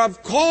 where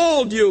I've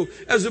called you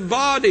as a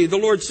body, the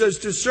Lord says,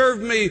 to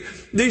serve me.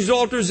 These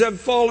altars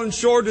have fallen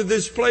short of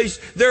this place.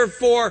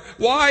 Therefore,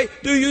 why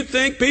do you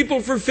think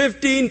people for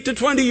 15 to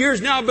 20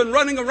 years now have been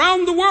running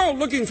around the world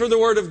looking for the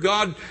Word of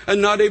God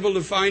and not able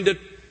to find it?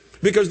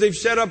 Because they've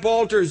set up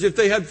altars. If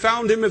they had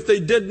found Him, if they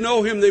did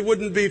know Him, they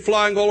wouldn't be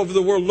flying all over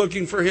the world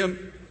looking for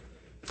Him.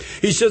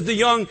 He says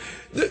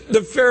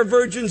the fair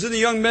virgins and the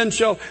young men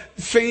shall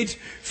faint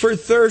for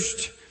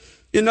thirst.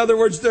 In other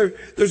words,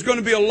 there's going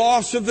to be a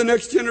loss of the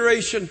next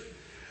generation.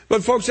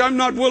 But folks, I'm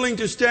not willing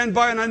to stand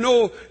by, and I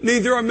know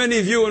neither are many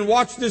of you, and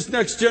watch this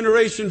next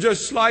generation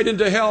just slide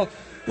into hell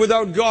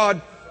without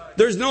God.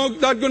 There's not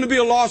going to be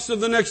a loss of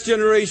the next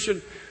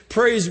generation.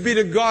 Praise be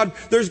to God.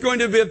 There's going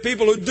to be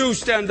people who do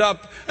stand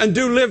up and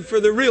do live for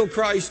the real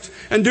Christ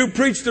and do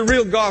preach the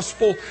real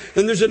gospel.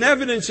 And there's an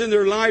evidence in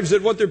their lives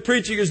that what they're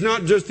preaching is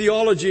not just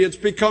theology. It's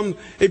become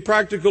a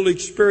practical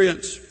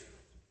experience.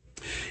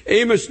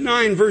 Amos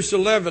 9 verse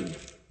 11.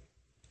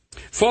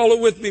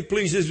 Follow with me,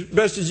 please, as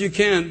best as you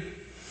can.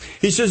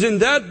 He says, in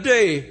that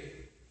day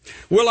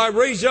will I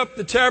raise up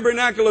the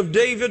tabernacle of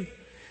David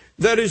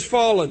that is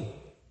fallen,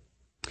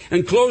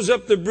 and close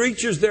up the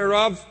breaches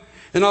thereof,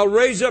 and I'll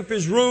raise up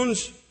his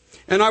ruins,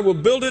 and I will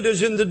build it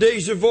as in the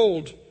days of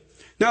old.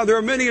 Now, there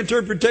are many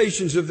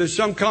interpretations of this.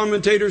 Some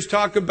commentators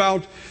talk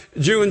about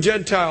Jew and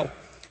Gentile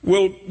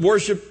will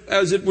worship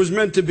as it was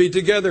meant to be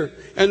together.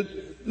 And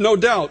no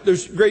doubt,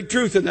 there's great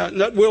truth in that,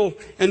 and that will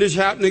and is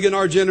happening in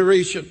our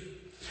generation.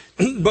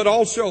 But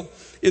also,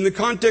 in the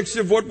context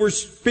of what we're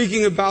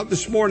speaking about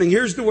this morning,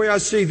 here's the way I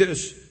see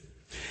this.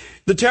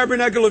 The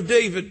tabernacle of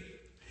David,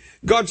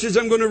 God says,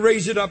 I'm going to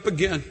raise it up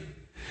again.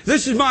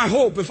 This is my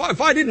hope. If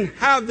I didn't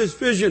have this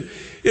vision,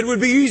 it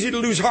would be easy to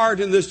lose heart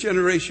in this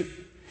generation.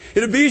 It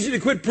would be easy to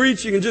quit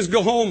preaching and just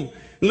go home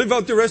and live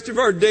out the rest of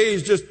our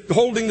days just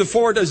holding the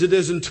fort as it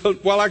is until,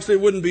 well, actually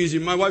it wouldn't be easy.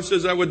 My wife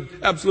says I would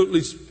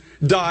absolutely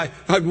die.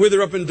 I'd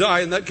wither up and die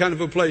in that kind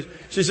of a place.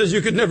 She says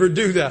you could never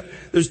do that.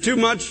 There's too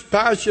much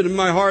passion in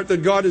my heart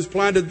that God has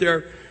planted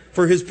there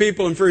for His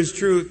people and for His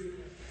truth.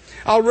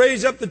 I'll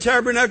raise up the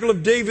tabernacle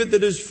of David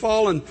that is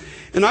fallen,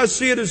 and I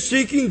see it as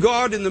seeking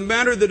God in the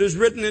manner that is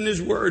written in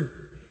His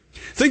Word.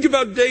 Think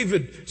about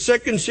David.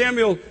 2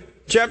 Samuel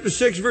chapter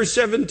 6, verse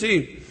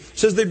 17. It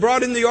says, they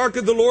brought in the ark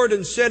of the Lord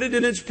and set it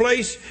in its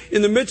place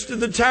in the midst of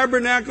the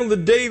tabernacle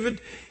that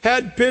David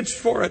had pitched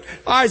for it.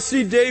 I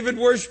see David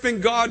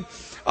worshiping God.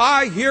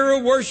 I hear a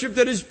worship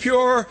that is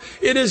pure.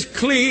 It is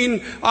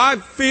clean. I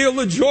feel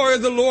the joy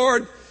of the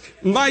Lord.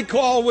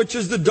 Michal, which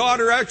is the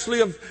daughter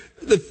actually of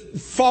the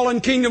fallen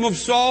kingdom of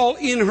Saul,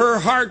 in her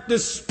heart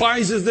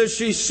despises this.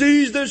 She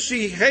sees this.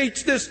 She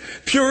hates this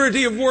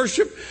purity of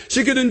worship.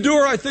 She could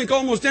endure, I think,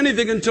 almost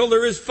anything until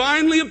there is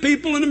finally a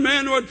people and a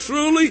man who are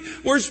truly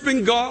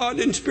worshiping God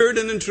in spirit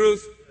and in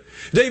truth.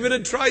 David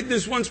had tried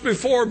this once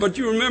before, but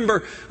you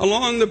remember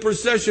along the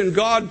procession,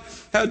 God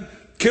had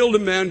killed a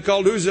man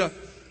called Uzzah.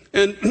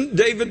 And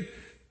David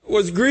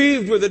was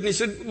grieved with it, and he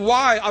said,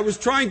 why? I was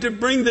trying to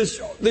bring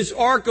this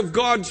ark of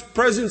God's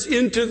presence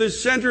into the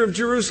center of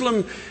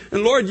Jerusalem,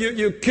 and Lord,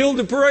 you killed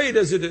the parade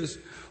as it is.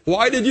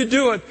 Why did you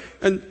do it?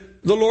 And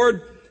the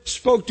Lord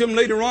spoke to him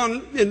later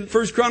on in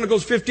 1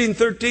 Chronicles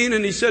 15:13,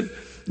 and He said,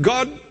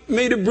 God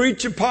made a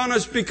breach upon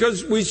us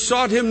because we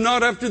sought Him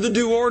not after the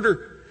due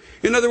order.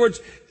 In other words,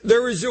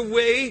 there is a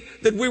way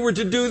that we were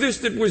to do this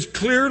that was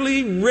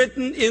clearly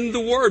written in the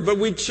Word, but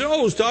we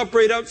chose to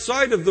operate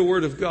outside of the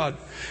Word of God.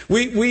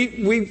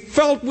 We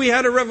felt we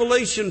had a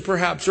revelation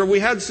perhaps, or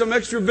we had some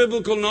extra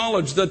biblical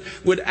knowledge that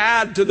would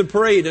add to the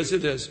parade as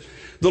it is.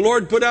 The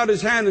Lord put out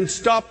His hand and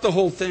stopped the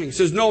whole thing. He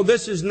says, no,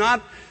 this is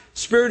not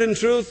spirit and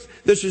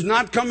truth. This is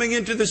not coming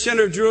into the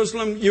center of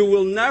Jerusalem. You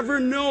will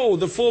never know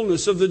the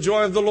fullness of the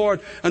joy of the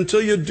Lord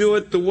until you do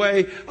it the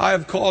way I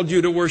have called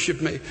you to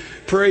worship Me.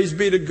 Praise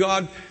be to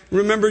God.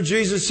 Remember,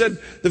 Jesus said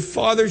the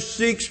Father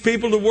seeks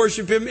people to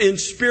worship Him in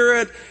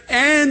spirit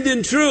and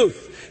in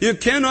truth. You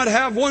cannot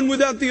have one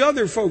without the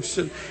other, folks.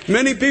 And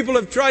many people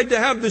have tried to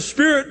have the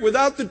Spirit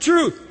without the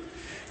truth,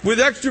 with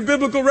extra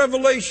biblical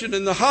revelation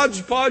and the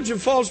hodgepodge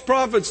of false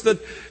prophets that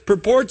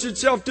purports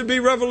itself to be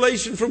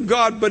revelation from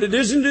God, but it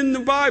isn't in the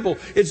Bible.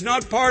 It's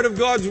not part of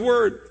God's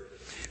Word.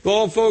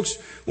 Well, folks,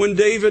 when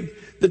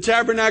the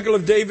tabernacle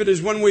of David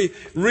is when we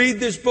read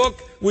this book,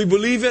 we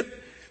believe it.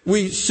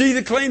 We see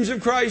the claims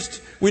of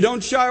Christ. We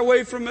don't shy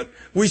away from it.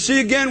 We see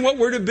again what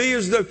we're to be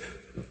as the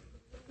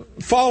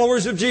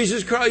followers of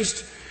Jesus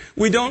Christ.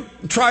 We don't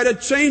try to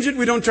change it.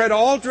 We don't try to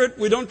alter it.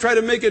 We don't try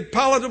to make it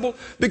palatable,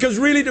 because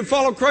really to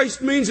follow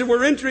Christ means that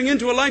we're entering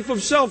into a life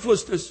of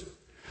selflessness.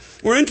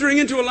 We're entering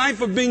into a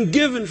life of being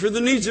given for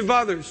the needs of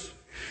others.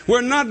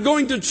 We're not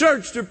going to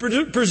church to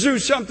pursue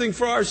something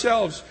for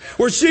ourselves.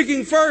 We're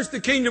seeking first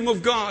the kingdom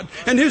of God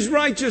and His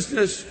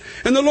righteousness.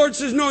 And the Lord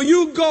says, no,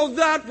 you go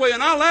that way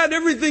and I'll add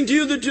everything to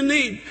you that you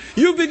need.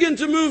 You begin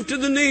to move to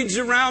the needs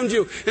around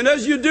you. And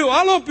as you do,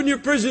 I'll open your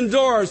prison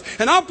doors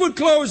and I'll put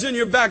clothes in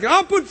your back and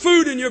I'll put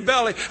food in your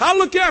belly. I'll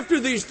look after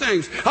these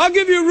things. I'll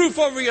give you a roof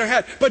over your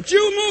head. But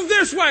you move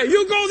this way.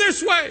 You go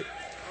this way.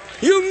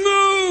 You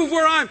move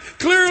where I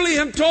clearly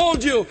have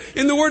told you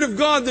in the Word of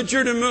God that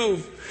you're to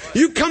move.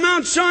 You come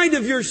outside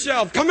of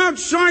yourself. Come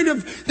outside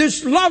of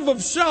this love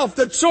of self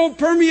that so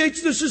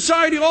permeates the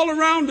society all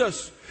around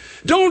us.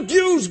 Don't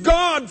use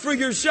God for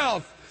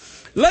yourself.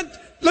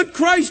 Let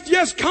Christ,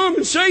 yes, come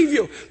and save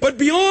you. But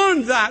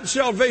beyond that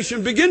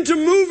salvation, begin to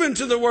move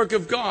into the work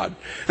of God.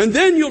 And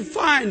then you'll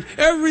find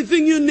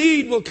everything you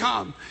need will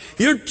come.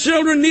 Your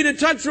children need a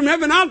touch from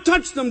heaven. I'll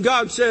touch them,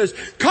 God says.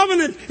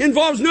 Covenant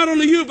involves not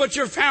only you, but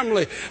your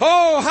family.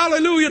 Oh,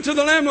 hallelujah to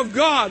the Lamb of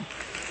God.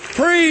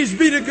 Praise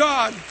be to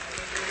God.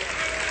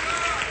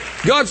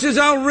 God says,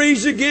 I'll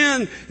raise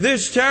again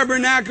this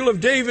tabernacle of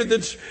David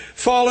that's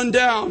fallen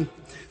down.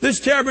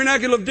 This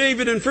tabernacle of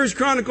David in 1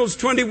 Chronicles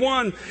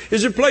 21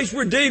 is a place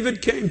where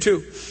David came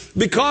to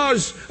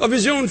because of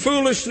his own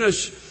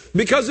foolishness,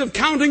 because of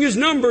counting his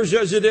numbers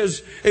as it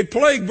is. A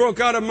plague broke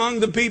out among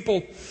the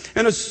people.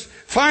 And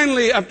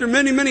finally, after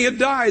many had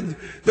died,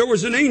 there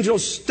was an angel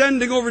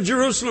standing over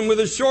Jerusalem with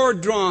a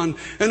sword drawn,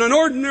 and an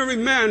ordinary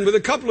man with a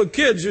couple of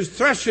kids who's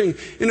threshing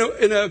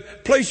in a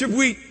place of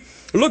wheat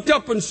looked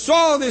up and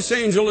saw this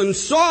angel and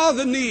saw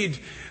the need.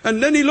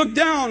 And then he looked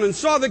down and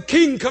saw the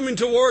king coming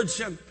towards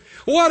him.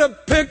 What a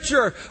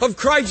picture of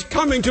Christ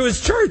coming to His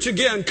church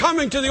again,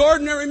 coming to the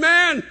ordinary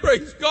man.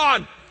 Praise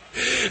God.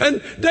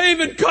 And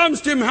David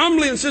comes to him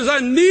humbly and says, I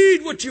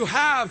need what you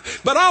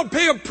have, but I'll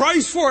pay a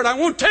price for it. I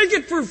won't take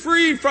it for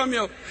free from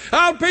you.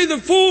 I'll pay the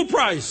full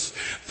price.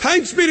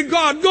 Thanks be to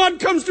God. God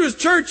comes to His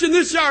church in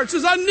this hour and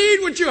says, I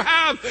need what you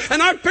have,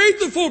 and I paid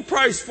the full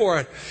price for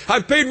it.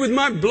 I paid with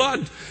my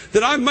blood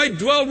that I might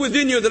dwell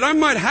within you, that I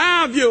might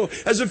have you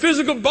as a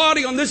physical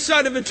body on this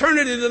side of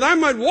eternity, that I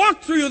might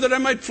walk through you, that I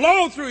might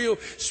flow through you,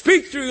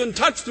 speak through you, and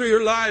touch through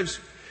your lives.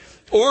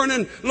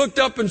 Ornan looked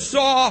up and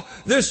saw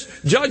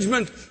this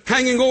judgment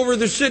hanging over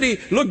the city,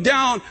 looked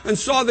down and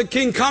saw the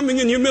king coming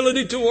in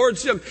humility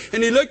towards him.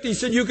 And he looked, he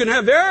said, you can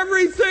have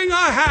everything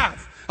I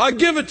have. I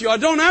give it to you. I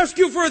don't ask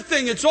you for a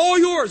thing. It's all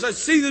yours. I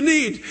see the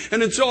need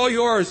and it's all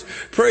yours.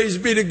 Praise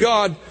be to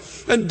God.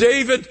 And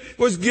David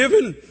was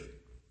given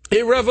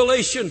a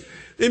revelation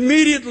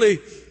immediately.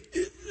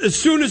 As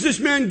soon as this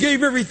man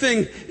gave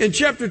everything, in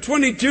chapter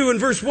 22 and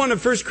verse 1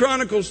 of 1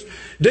 Chronicles,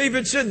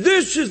 David said,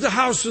 this is the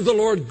house of the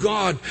Lord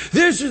God.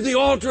 This is the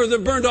altar of the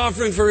burnt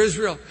offering for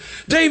Israel.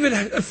 David,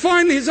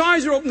 finally his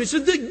eyes are open. He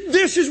said,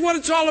 this is what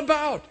it's all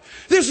about.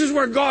 This is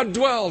where God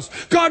dwells.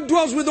 God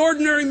dwells with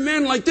ordinary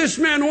men like this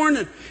man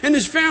Ornan and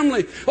his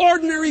family.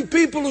 Ordinary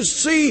people who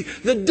see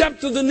the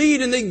depth of the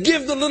need and they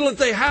give the little that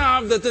they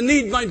have that the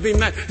need might be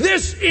met.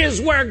 This is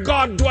where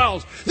God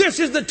dwells. This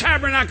is the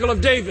tabernacle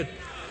of David.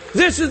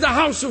 This is the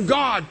house of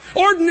God.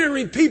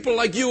 Ordinary people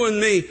like you and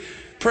me.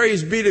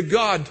 Praise be to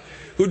God.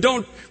 We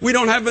don't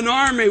have an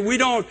army. We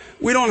don't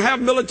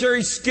have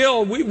military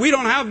skill. We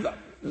don't have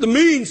the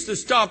means to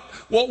stop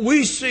what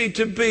we see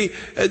to be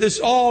this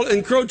all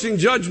encroaching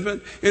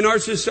judgment in our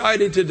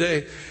society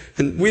today.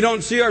 And we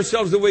don't see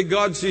ourselves the way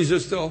God sees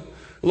us, though.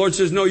 The Lord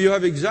says, no, you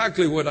have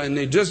exactly what I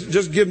need.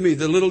 Just give me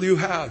the little you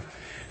have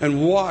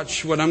and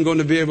watch what I'm going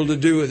to be able to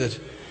do with it.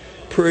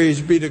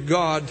 Praise be to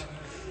God.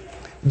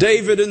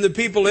 David and the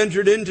people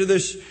entered into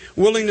this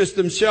willingness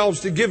themselves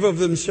to give of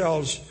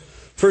themselves.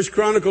 1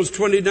 Chronicles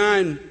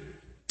 29,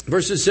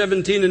 verses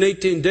 17 and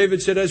 18,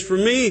 David said, as for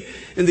me,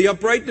 in the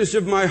uprightness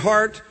of my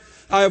heart,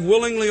 I have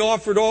willingly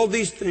offered all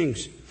these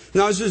things.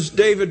 Now this is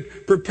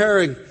David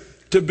preparing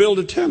to build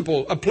a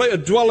temple, a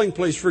dwelling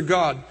place for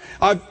God.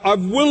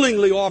 I've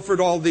willingly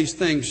offered all these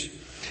things.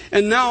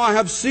 And now I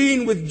have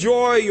seen with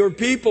joy your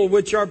people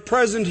which are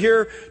present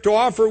here to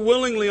offer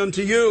willingly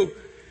unto you.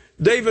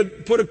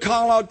 David put a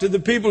call out to the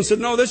people and said,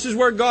 no, this is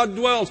where God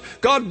dwells.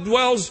 God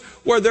dwells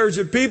where there's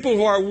a people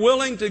who are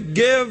willing to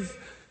give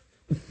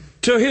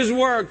to His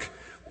work,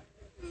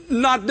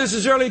 not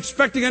necessarily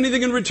expecting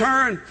anything in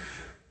return,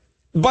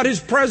 but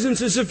His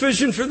presence is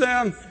sufficient for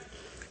them.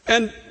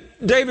 And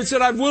David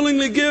said, I've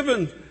willingly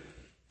given.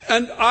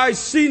 And I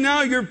see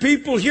now your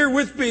people here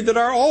with me that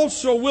are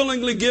also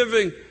willingly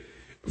giving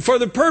for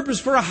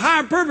a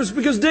higher purpose,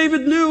 because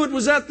David knew it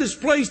was at this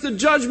place that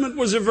judgment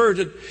was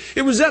averted.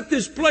 It was at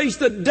this place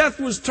that death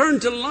was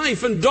turned to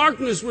life and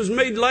darkness was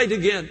made light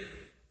again.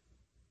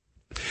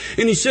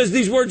 And he says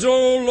these words,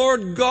 O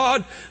Lord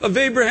God of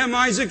Abraham,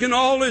 Isaac, and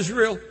all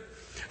Israel,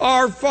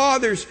 our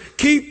fathers,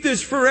 keep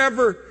this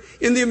forever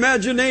in the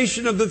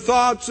imagination of the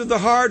thoughts of the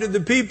heart of the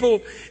people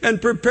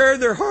and prepare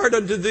their heart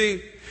unto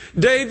thee.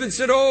 David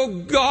said,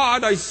 oh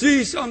God, I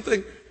see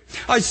something.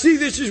 I see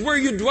this is where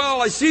you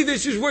dwell. I see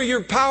this is where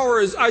your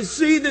power is. I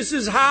see this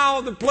is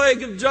how the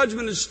plague of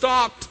judgment is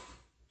stopped.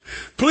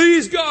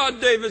 Please God,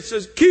 David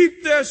says,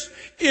 keep this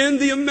in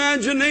the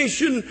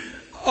imagination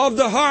of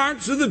the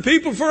hearts of the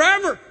people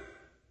forever.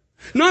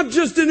 Not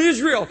just in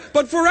Israel,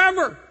 but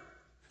forever.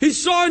 He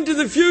saw into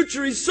the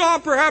future. He saw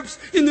perhaps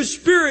in the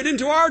spirit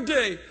into our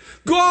day.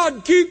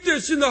 God, keep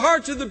this in the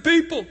hearts of the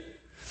people.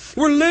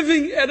 We're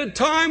living at a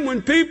time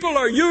when people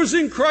are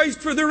using Christ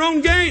for their own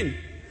gain.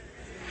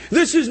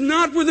 This is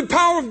not where the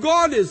power of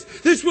God is.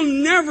 This will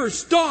never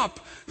stop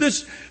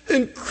this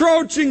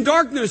encroaching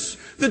darkness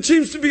that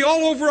seems to be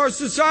all over our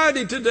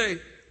society today.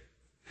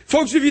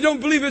 Folks, if you don't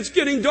believe it's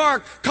getting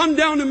dark, come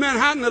down to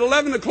Manhattan at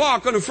 11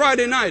 o'clock on a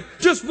Friday night.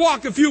 Just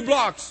walk a few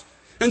blocks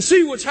and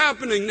see what's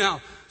happening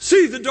now.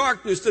 See the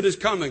darkness that is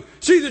coming.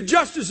 See the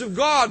justice of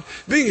God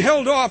being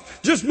held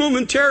off just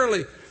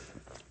momentarily.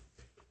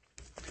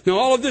 Now,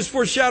 all of this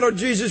foreshadowed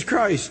Jesus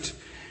Christ,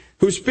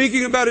 who,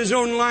 speaking about His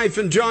own life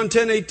in John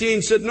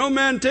 10:18, said, no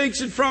man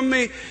takes it from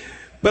me,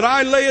 but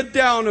I lay it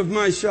down of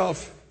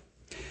myself.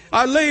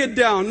 I lay it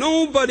down.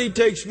 Nobody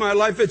takes my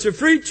life. It's a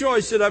free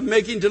choice that I'm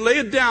making to lay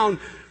it down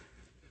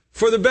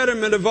for the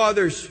betterment of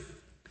others.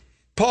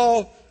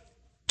 Paul,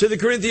 to the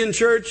Corinthian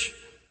church,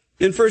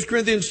 in 1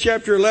 Corinthians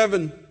chapter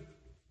 11,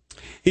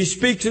 he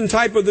speaks in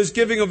type of this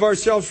giving of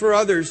ourselves for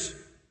others.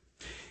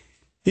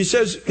 He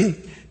says,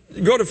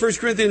 go to 1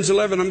 Corinthians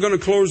 11. I'm going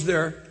to close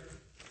there.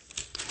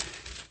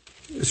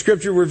 A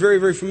scripture we're very,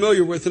 very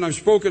familiar with, and I've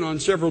spoken on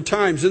several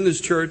times in this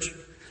church.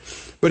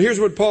 But here's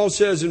what Paul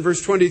says in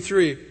verse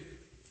 23.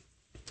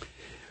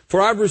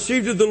 For I've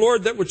received of the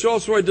Lord that which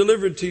also I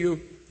delivered to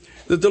you,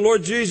 that the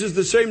Lord Jesus,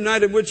 the same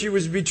night in which He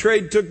was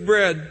betrayed, took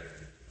bread.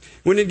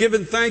 When He had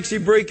given thanks, He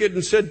brake it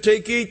and said,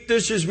 take, eat,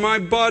 this is my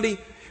body,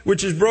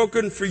 which is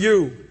broken for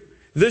you.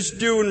 This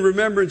do in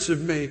remembrance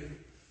of me.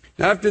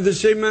 After the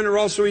same manner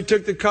also He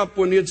took the cup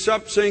when He had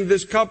supped, saying,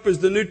 this cup is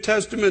the New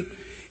Testament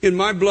in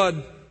my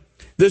blood.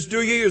 This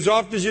do ye as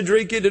often as you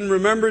drink it in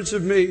remembrance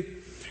of me.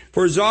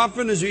 For as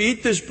often as you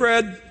eat this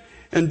bread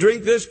and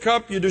drink this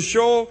cup, you do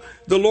show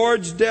the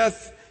Lord's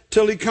death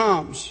till He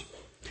comes.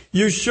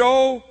 You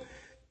show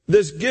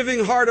this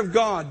giving heart of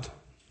God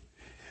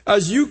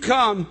as you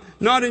come,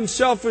 not in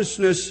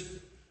selfishness,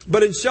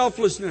 but in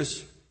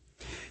selflessness.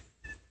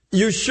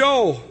 You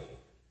show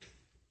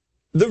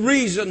the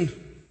reason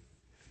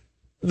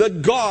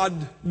that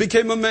God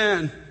became a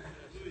man.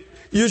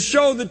 You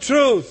show the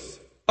truth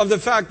of the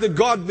fact that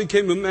God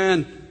became a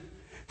man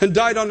and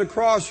died on the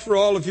cross for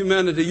all of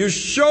humanity. You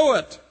show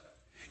it,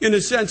 in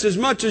a sense, as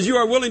much as you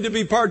are willing to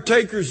be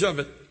partakers of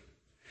it.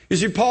 You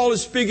see, Paul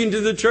is speaking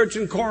to the church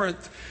in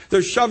Corinth.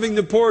 They're shoving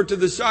the poor to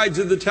the sides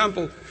of the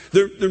temple.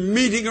 They're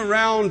meeting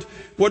around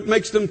what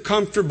makes them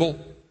comfortable.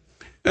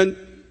 And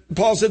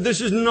Paul said, this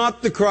is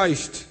not the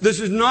Christ. This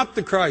is not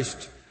the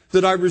Christ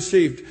that I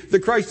received. The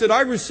Christ that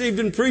I received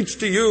and preached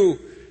to you,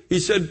 he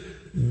said,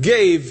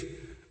 gave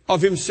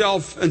of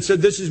himself and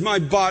said, this is my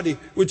body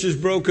which is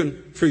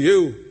broken for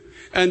you.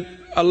 And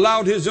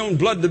allowed his own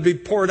blood to be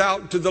poured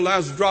out to the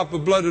last drop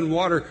of blood and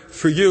water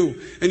for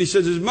you. And he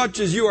says, as much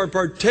as you are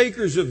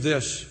partakers of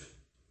this,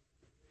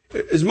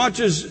 as much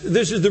as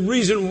this is the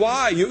reason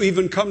why you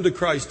even come to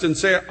Christ and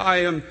say, I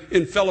am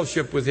in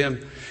fellowship with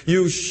him,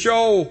 you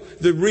show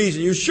the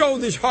reason, you show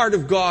this heart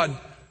of God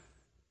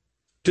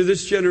to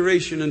this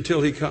generation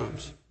until he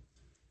comes.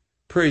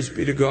 Praise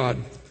be to God.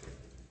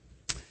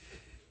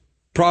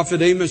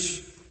 Prophet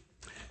Amos,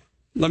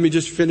 let me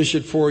just finish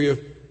it for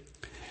you,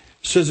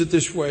 says it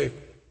this way.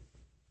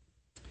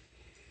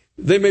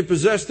 They may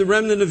possess the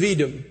remnant of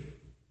Edom,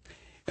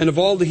 and of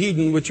all the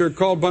heathen which are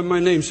called by my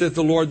name, saith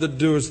the Lord that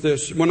doeth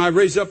this. When I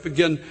raise up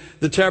again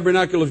the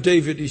tabernacle of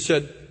David, he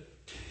said,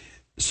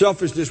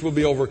 selfishness will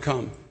be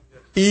overcome.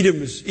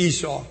 Edom is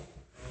Esau,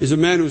 is a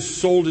man who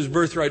sold his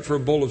birthright for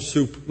a bowl of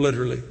soup,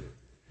 literally.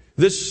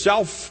 This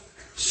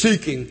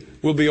self-seeking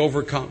will be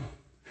overcome.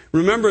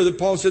 Remember that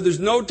Paul said, there's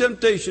no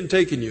temptation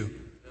taken you,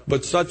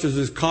 but such as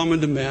is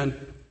common to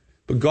man.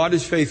 But God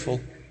is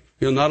faithful.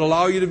 He'll not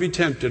allow you to be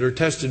tempted or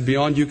tested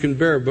beyond you can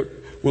bear, but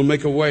will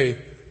make a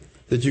way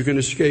that you can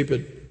escape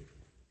it.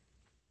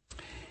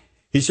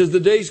 He says, the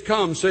days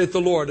come, saith the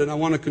Lord, and I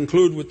want to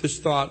conclude with this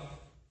thought,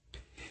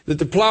 that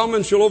the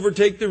plowman shall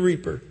overtake the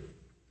reaper,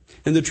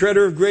 and the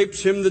treader of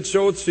grapes him that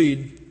soweth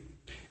seed,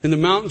 and the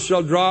mountains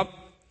shall drop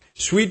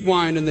sweet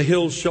wine, and the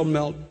hills shall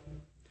melt.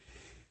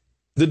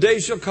 The day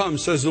shall come,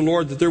 says the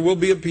Lord, that there will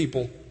be a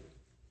people,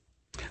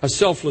 a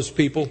selfless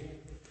people,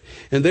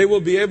 and they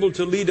will be able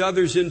to lead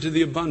others into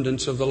the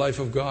abundance of the life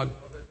of God.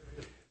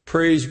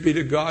 Praise be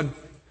to God.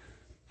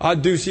 I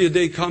do see a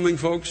day coming,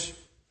 folks,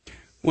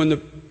 when the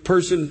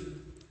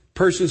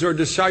persons are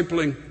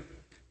discipling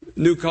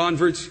new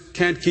converts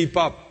can't keep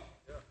up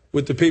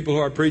with the people who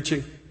are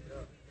preaching,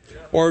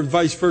 or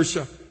vice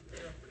versa.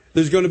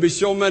 There's going to be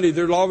so many.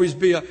 There'll almost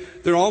be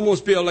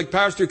a like,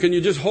 Pastor, can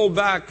you just hold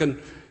back and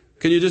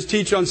can you just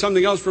teach on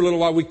something else for a little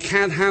while? We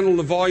can't handle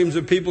the volumes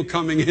of people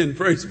coming in.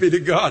 Praise be to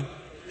God.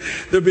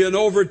 There'll be an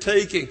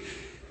overtaking.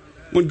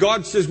 When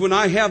God says, when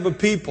I have a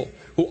people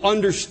who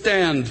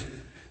understand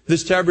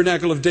this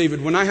tabernacle of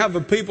David, when I have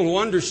a people who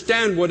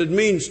understand what it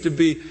means to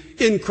be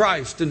in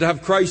Christ and to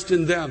have Christ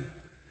in them,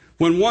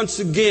 when once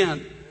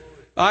again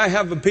I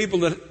have a people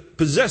that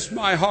possess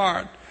my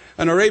heart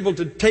and are able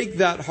to take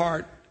that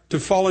heart to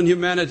fallen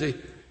humanity,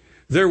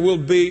 there will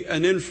be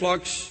an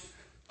influx,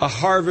 a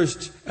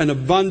harvest, an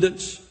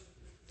abundance.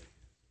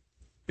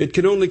 It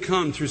can only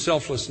come through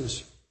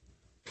selflessness.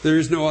 There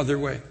is no other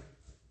way.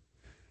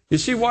 You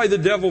see why the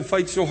devil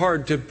fights so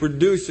hard to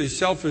produce a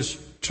selfish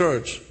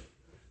church?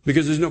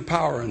 Because there's no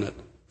power in it.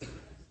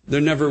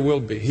 There never will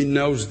be. He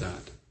knows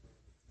that.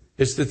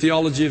 It's the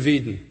theology of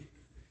Eden.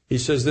 He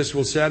says this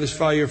will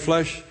satisfy your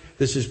flesh,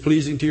 this is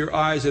pleasing to your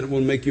eyes, and it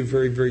will make you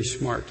very, very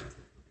smart.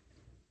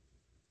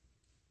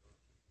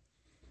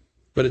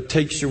 But it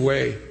takes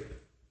away.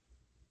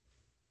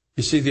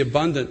 You see, the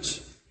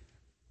abundance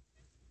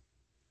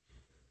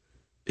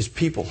is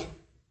people.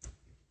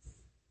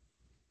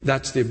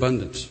 That's the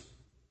abundance.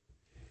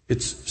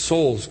 It's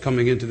souls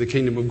coming into the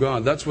kingdom of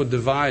God. That's what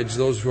divides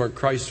those who are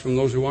Christ from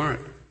those who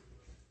aren't.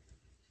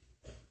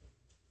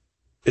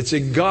 It's a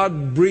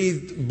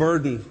God-breathed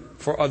burden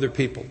for other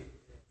people.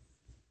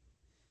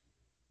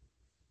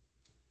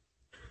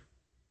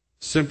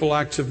 Simple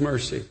acts of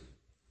mercy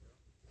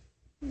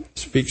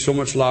speak so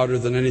much louder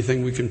than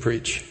anything we can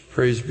preach.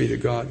 Praise be to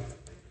God.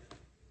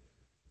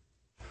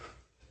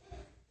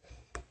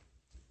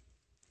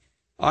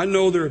 I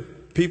know there are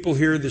people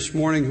here this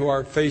morning who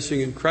are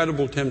facing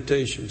incredible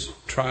temptations,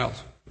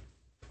 trials.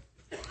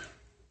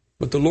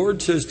 But the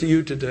Lord says to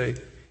you today,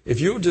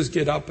 if you'll just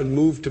get up and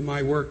move to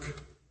my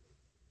work,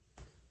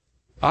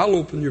 I'll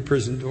open your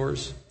prison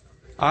doors.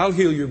 I'll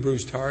heal your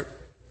bruised heart.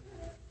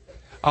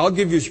 I'll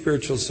give you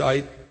spiritual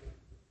sight.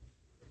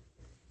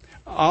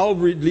 I'll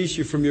release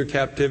you from your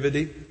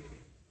captivity.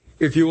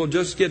 If you will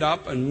just get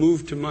up and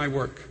move to my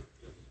work.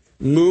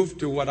 Move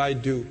to what I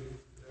do.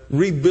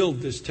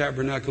 Rebuild this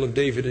tabernacle of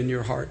David in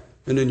your heart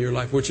and in your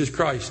life, which is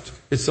Christ.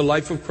 It's the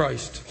life of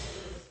Christ.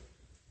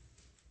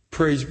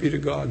 Praise be to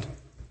God.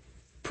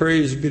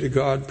 Praise be to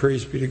God.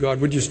 Praise be to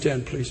God. Would you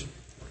stand, please?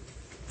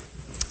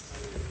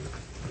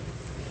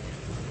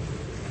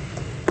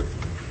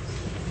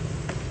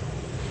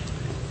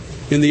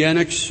 In the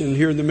annex and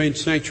here in the main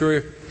sanctuary,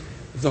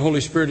 if the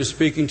Holy Spirit is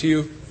speaking to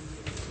you,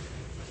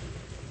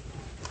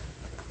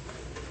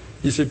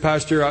 you say,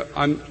 Pastor,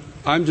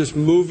 I'm just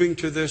moving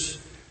to this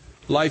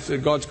life that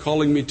God's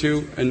calling me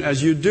to. And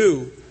as you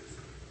do,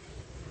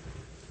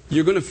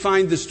 you're going to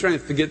find the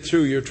strength to get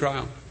through your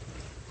trial.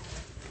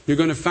 You're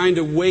going to find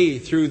a way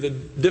through the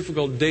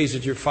difficult days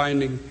that you're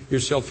finding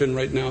yourself in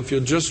right now. If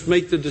you'll just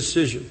make the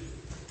decision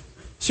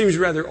Seems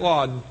rather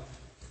odd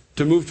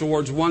to move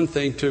towards one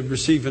thing to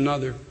receive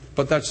another,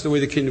 but that's the way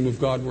the kingdom of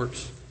God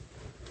works.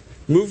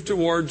 Move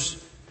towards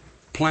the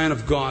plan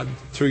of God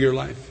through your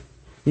life.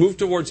 Move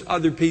towards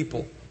other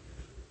people.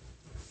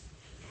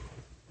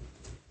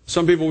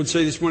 Some people would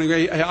say this morning,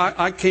 hey,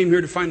 I came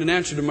here to find an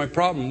answer to my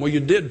problem. Well,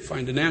 you did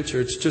find an answer.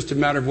 It's just a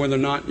matter of whether or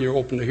not you're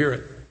open to hear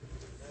it.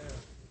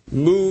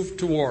 Move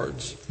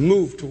towards the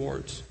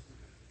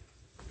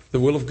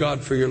will of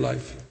God for your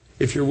life.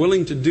 If you're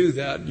willing to do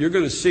that, you're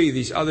going to see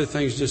these other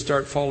things just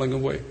start falling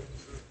away.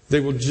 They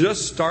will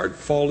just start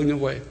falling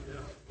away.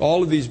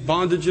 All of these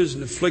bondages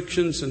and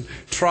afflictions and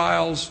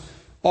trials,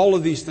 all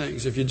of these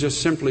things, if you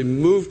just simply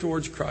move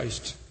towards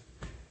Christ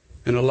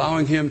and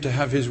allowing Him to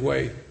have His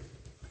way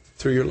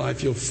through your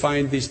life, you'll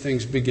find these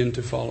things begin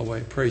to fall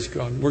away. Praise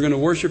God. We're going to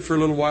worship for a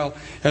little while.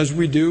 As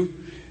we do,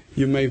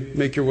 you may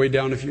make your way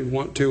down if you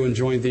want to and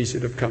join these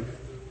that have come.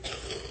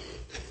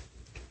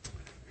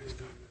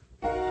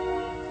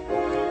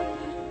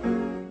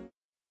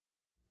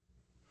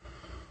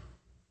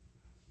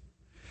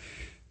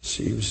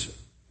 Seems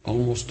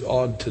almost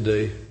odd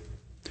today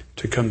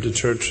to come to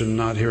church and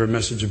not hear a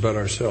message about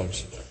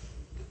ourselves,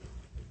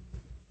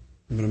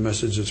 but a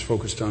message that's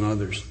focused on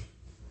others.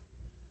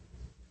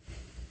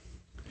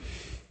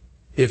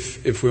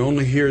 If we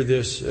only hear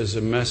this as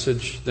a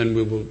message, then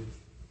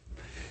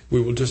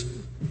we will just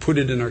put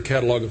it in our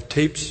catalog of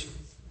tapes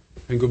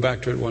and go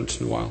back to it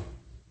once in a while.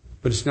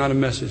 But it's not a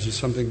message, it's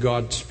something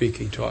God's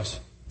speaking to us.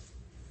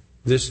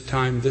 This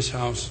time, this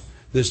house,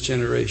 this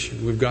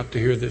generation. We've got to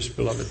hear this,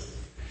 beloved.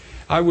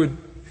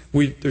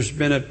 There's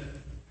been a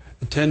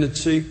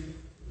tendency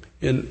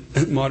in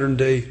modern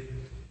day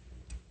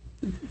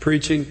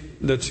preaching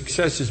that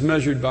success is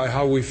measured by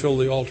how we fill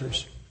the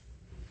altars.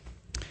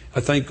 I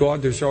thank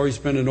God there's always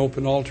been an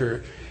open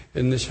altar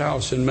in this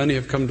house, and many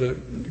have come to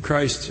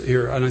Christ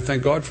here, and I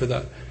thank God for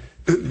that.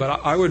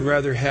 But I would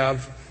rather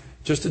have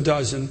just a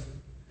dozen,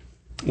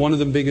 one of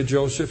them being a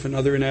Joseph,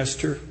 another an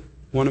Esther,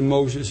 one of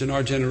Moses in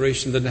our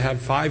generation, than to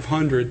have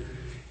 500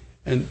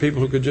 and people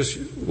who could just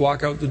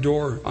walk out the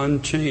door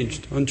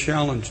unchanged,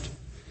 unchallenged,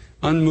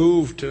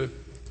 unmoved to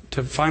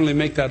finally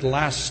make that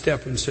last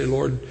step and say,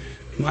 Lord,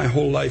 my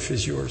whole life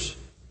is yours.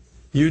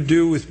 You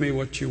do with me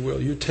what you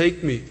will. You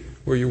take me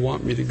where you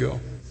want me to go.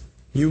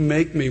 You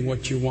make me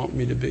what you want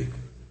me to be.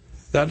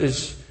 That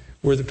is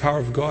where the power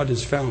of God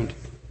is found.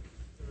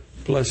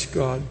 Bless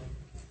God.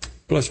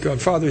 Bless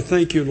God. Father,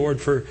 thank you,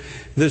 Lord, for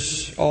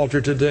this altar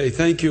today.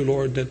 Thank you,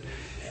 Lord, that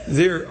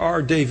there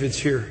are Davids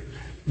here.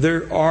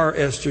 There are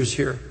Esthers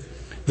here.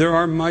 There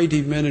are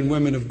mighty men and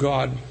women of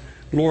God.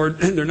 Lord,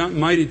 they're not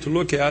mighty to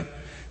look at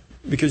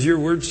because your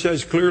word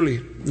says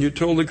clearly, you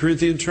told the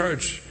Corinthian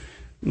church,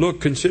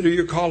 look, consider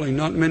your calling,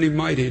 not many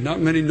mighty, not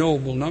many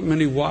noble, not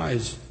many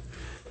wise,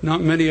 not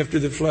many after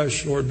the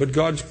flesh, Lord, but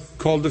God's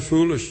called the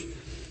foolish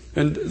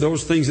and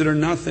those things that are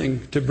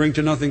nothing to bring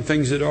to nothing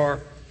things that are,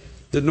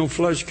 that no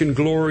flesh can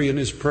glory in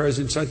His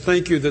presence. I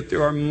thank you that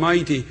there are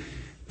mighty,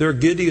 there are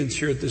Gideons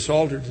here at this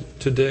altar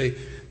today,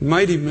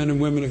 mighty men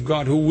and women of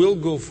God who will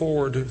go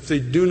forward if they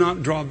do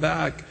not draw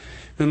back.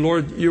 And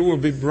Lord, you will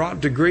be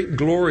brought to great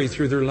glory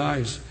through their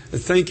lives. I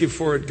thank you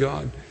for it,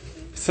 God.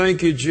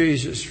 Thank you,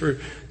 Jesus,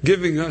 for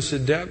giving us a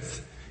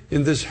depth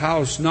in this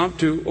house, not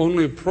to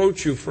only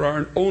approach you for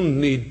our own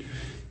need,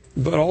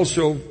 but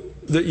also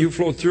that you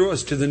flow through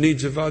us to the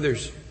needs of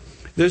others.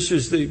 This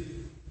is the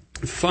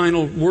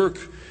final work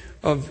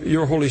of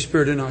your Holy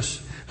Spirit in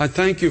us. I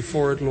thank you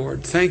for it,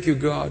 Lord. Thank you,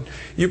 God.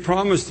 You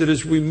promised that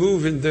as we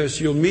move in this,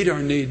 you'll meet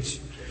our needs.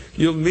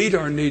 You'll meet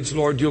our needs,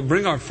 Lord. You'll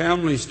bring our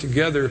families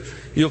together.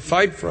 You'll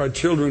fight for our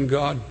children,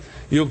 God.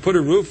 You'll put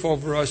a roof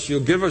over us.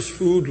 You'll give us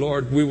food,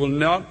 Lord. We will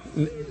not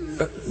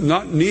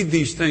need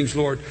these things,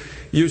 Lord.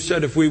 You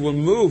said if we will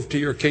move to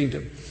your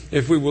kingdom,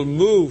 if we will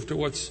move to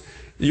what's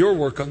your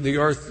work on the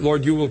earth,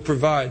 Lord, you will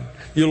provide.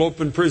 You'll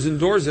open prison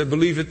doors. I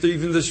believe it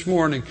even this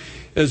morning.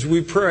 As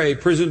we pray,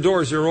 prison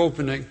doors are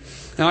opening.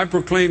 And I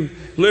proclaim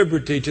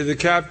liberty to the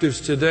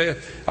captives today.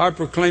 I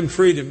proclaim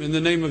freedom in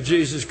the name of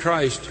Jesus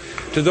Christ.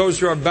 To those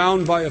who are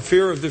bound by a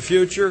fear of the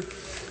future,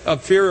 a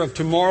fear of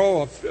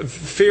tomorrow, a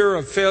fear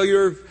of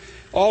failure,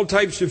 all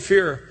types of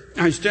fear.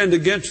 I stand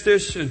against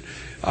this and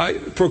I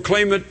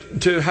proclaim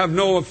it to have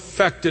no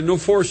effect and no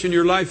force in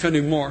your life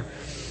anymore.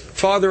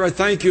 Father, I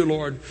thank you,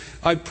 Lord.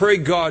 I pray,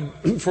 God,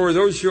 for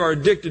those who are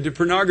addicted to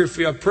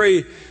pornography. I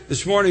pray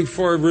this morning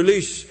for a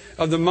release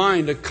of the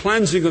mind, a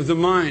cleansing of the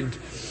mind.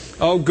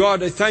 Oh,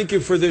 God, I thank you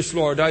for this,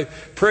 Lord. I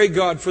pray,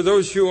 God, for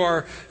those who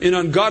are in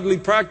ungodly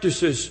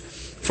practices,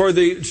 for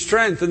the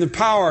strength and the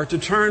power to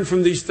turn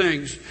from these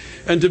things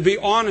and to be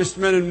honest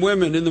men and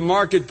women in the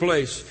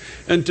marketplace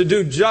and to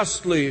do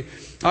justly.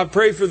 I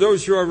pray for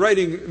those who are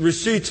writing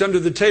receipts under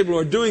the table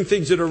or doing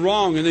things that are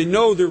wrong and they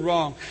know they're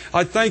wrong.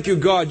 I thank you,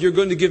 God, you're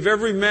going to give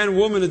every man and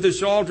woman at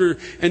this altar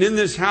and in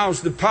this house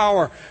the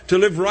power to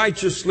live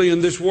righteously in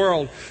this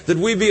world. That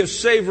we be a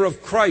savor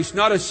of Christ,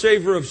 not a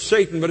savor of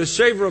Satan, but a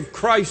savor of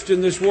Christ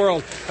in this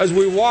world as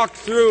we walk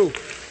through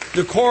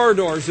the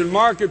corridors and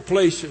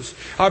marketplaces.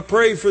 I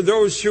pray for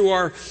those who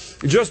are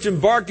just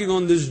embarking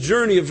on this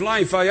journey of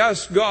life. I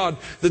ask God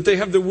that they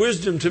have the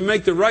wisdom to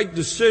make the right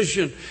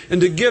decision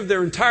and to give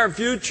their entire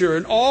future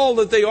and all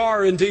that they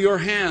are into your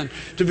hand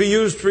to be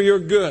used for your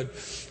good.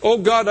 Oh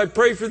God, I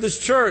pray for this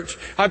church.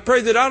 I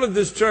pray that out of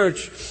this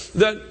church,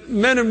 that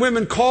men and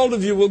women called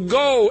of you will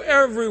go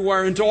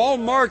everywhere into all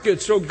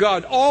markets, oh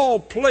God, all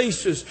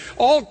places,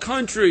 all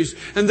countries,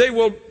 and they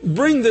will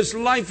bring this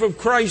life of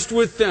Christ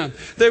with them.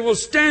 They will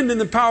stand in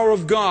the power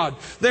of God.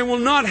 They will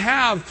not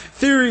have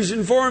theories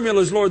and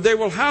formulas, Lord. They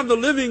will have the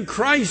living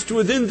Christ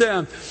within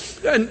them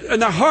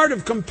and a heart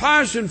of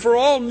compassion for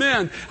all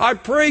men. I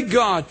pray,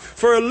 God,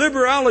 for a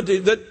liberality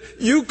that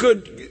you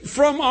could,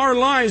 from our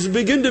lives,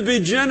 begin to be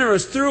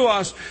generous through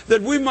us,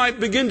 that we might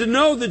begin to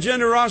know the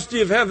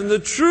generosity of heaven, the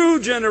true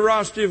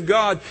generosity of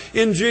God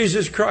in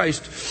Jesus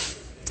Christ.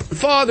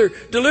 Father,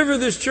 deliver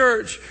this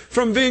church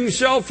from being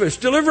selfish.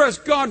 Deliver us,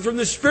 God, from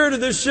the spirit of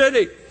this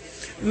city.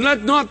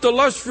 Let not the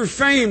lust for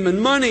fame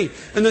and money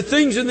and the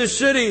things in this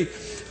city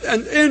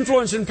and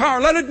influence and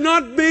power, let it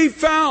not be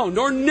found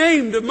or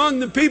named among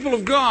the people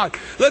of God.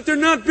 Let there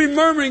not be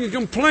murmuring and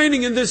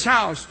complaining in this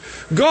house.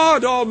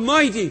 God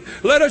Almighty,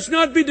 let us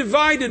not be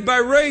divided by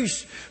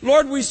race.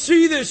 Lord, we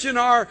see this in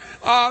our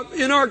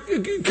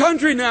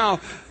country now.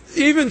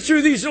 Even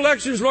through these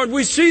elections, Lord,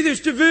 we see this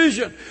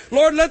division.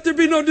 Lord, let there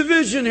be no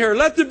division here.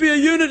 Let there be a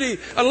unity,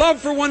 a love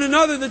for one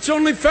another that's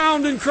only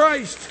found in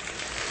Christ.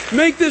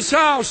 Make this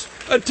house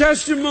a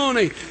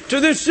testimony to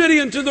this city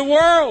and to the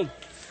world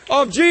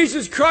of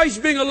Jesus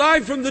Christ being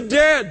alive from the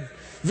dead.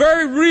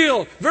 Very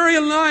real, very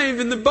alive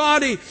in the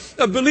body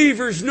of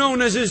believers known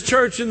as His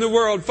church in the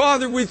world.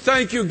 Father, we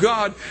thank you,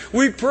 God.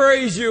 We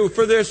praise you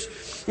for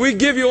this. We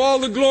give you all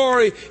the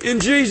glory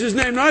in Jesus'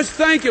 name. Now let's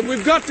thank Him.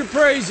 We've got to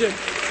praise Him.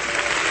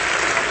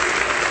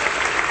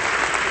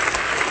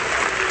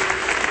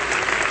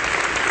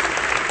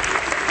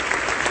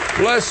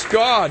 Bless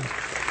God.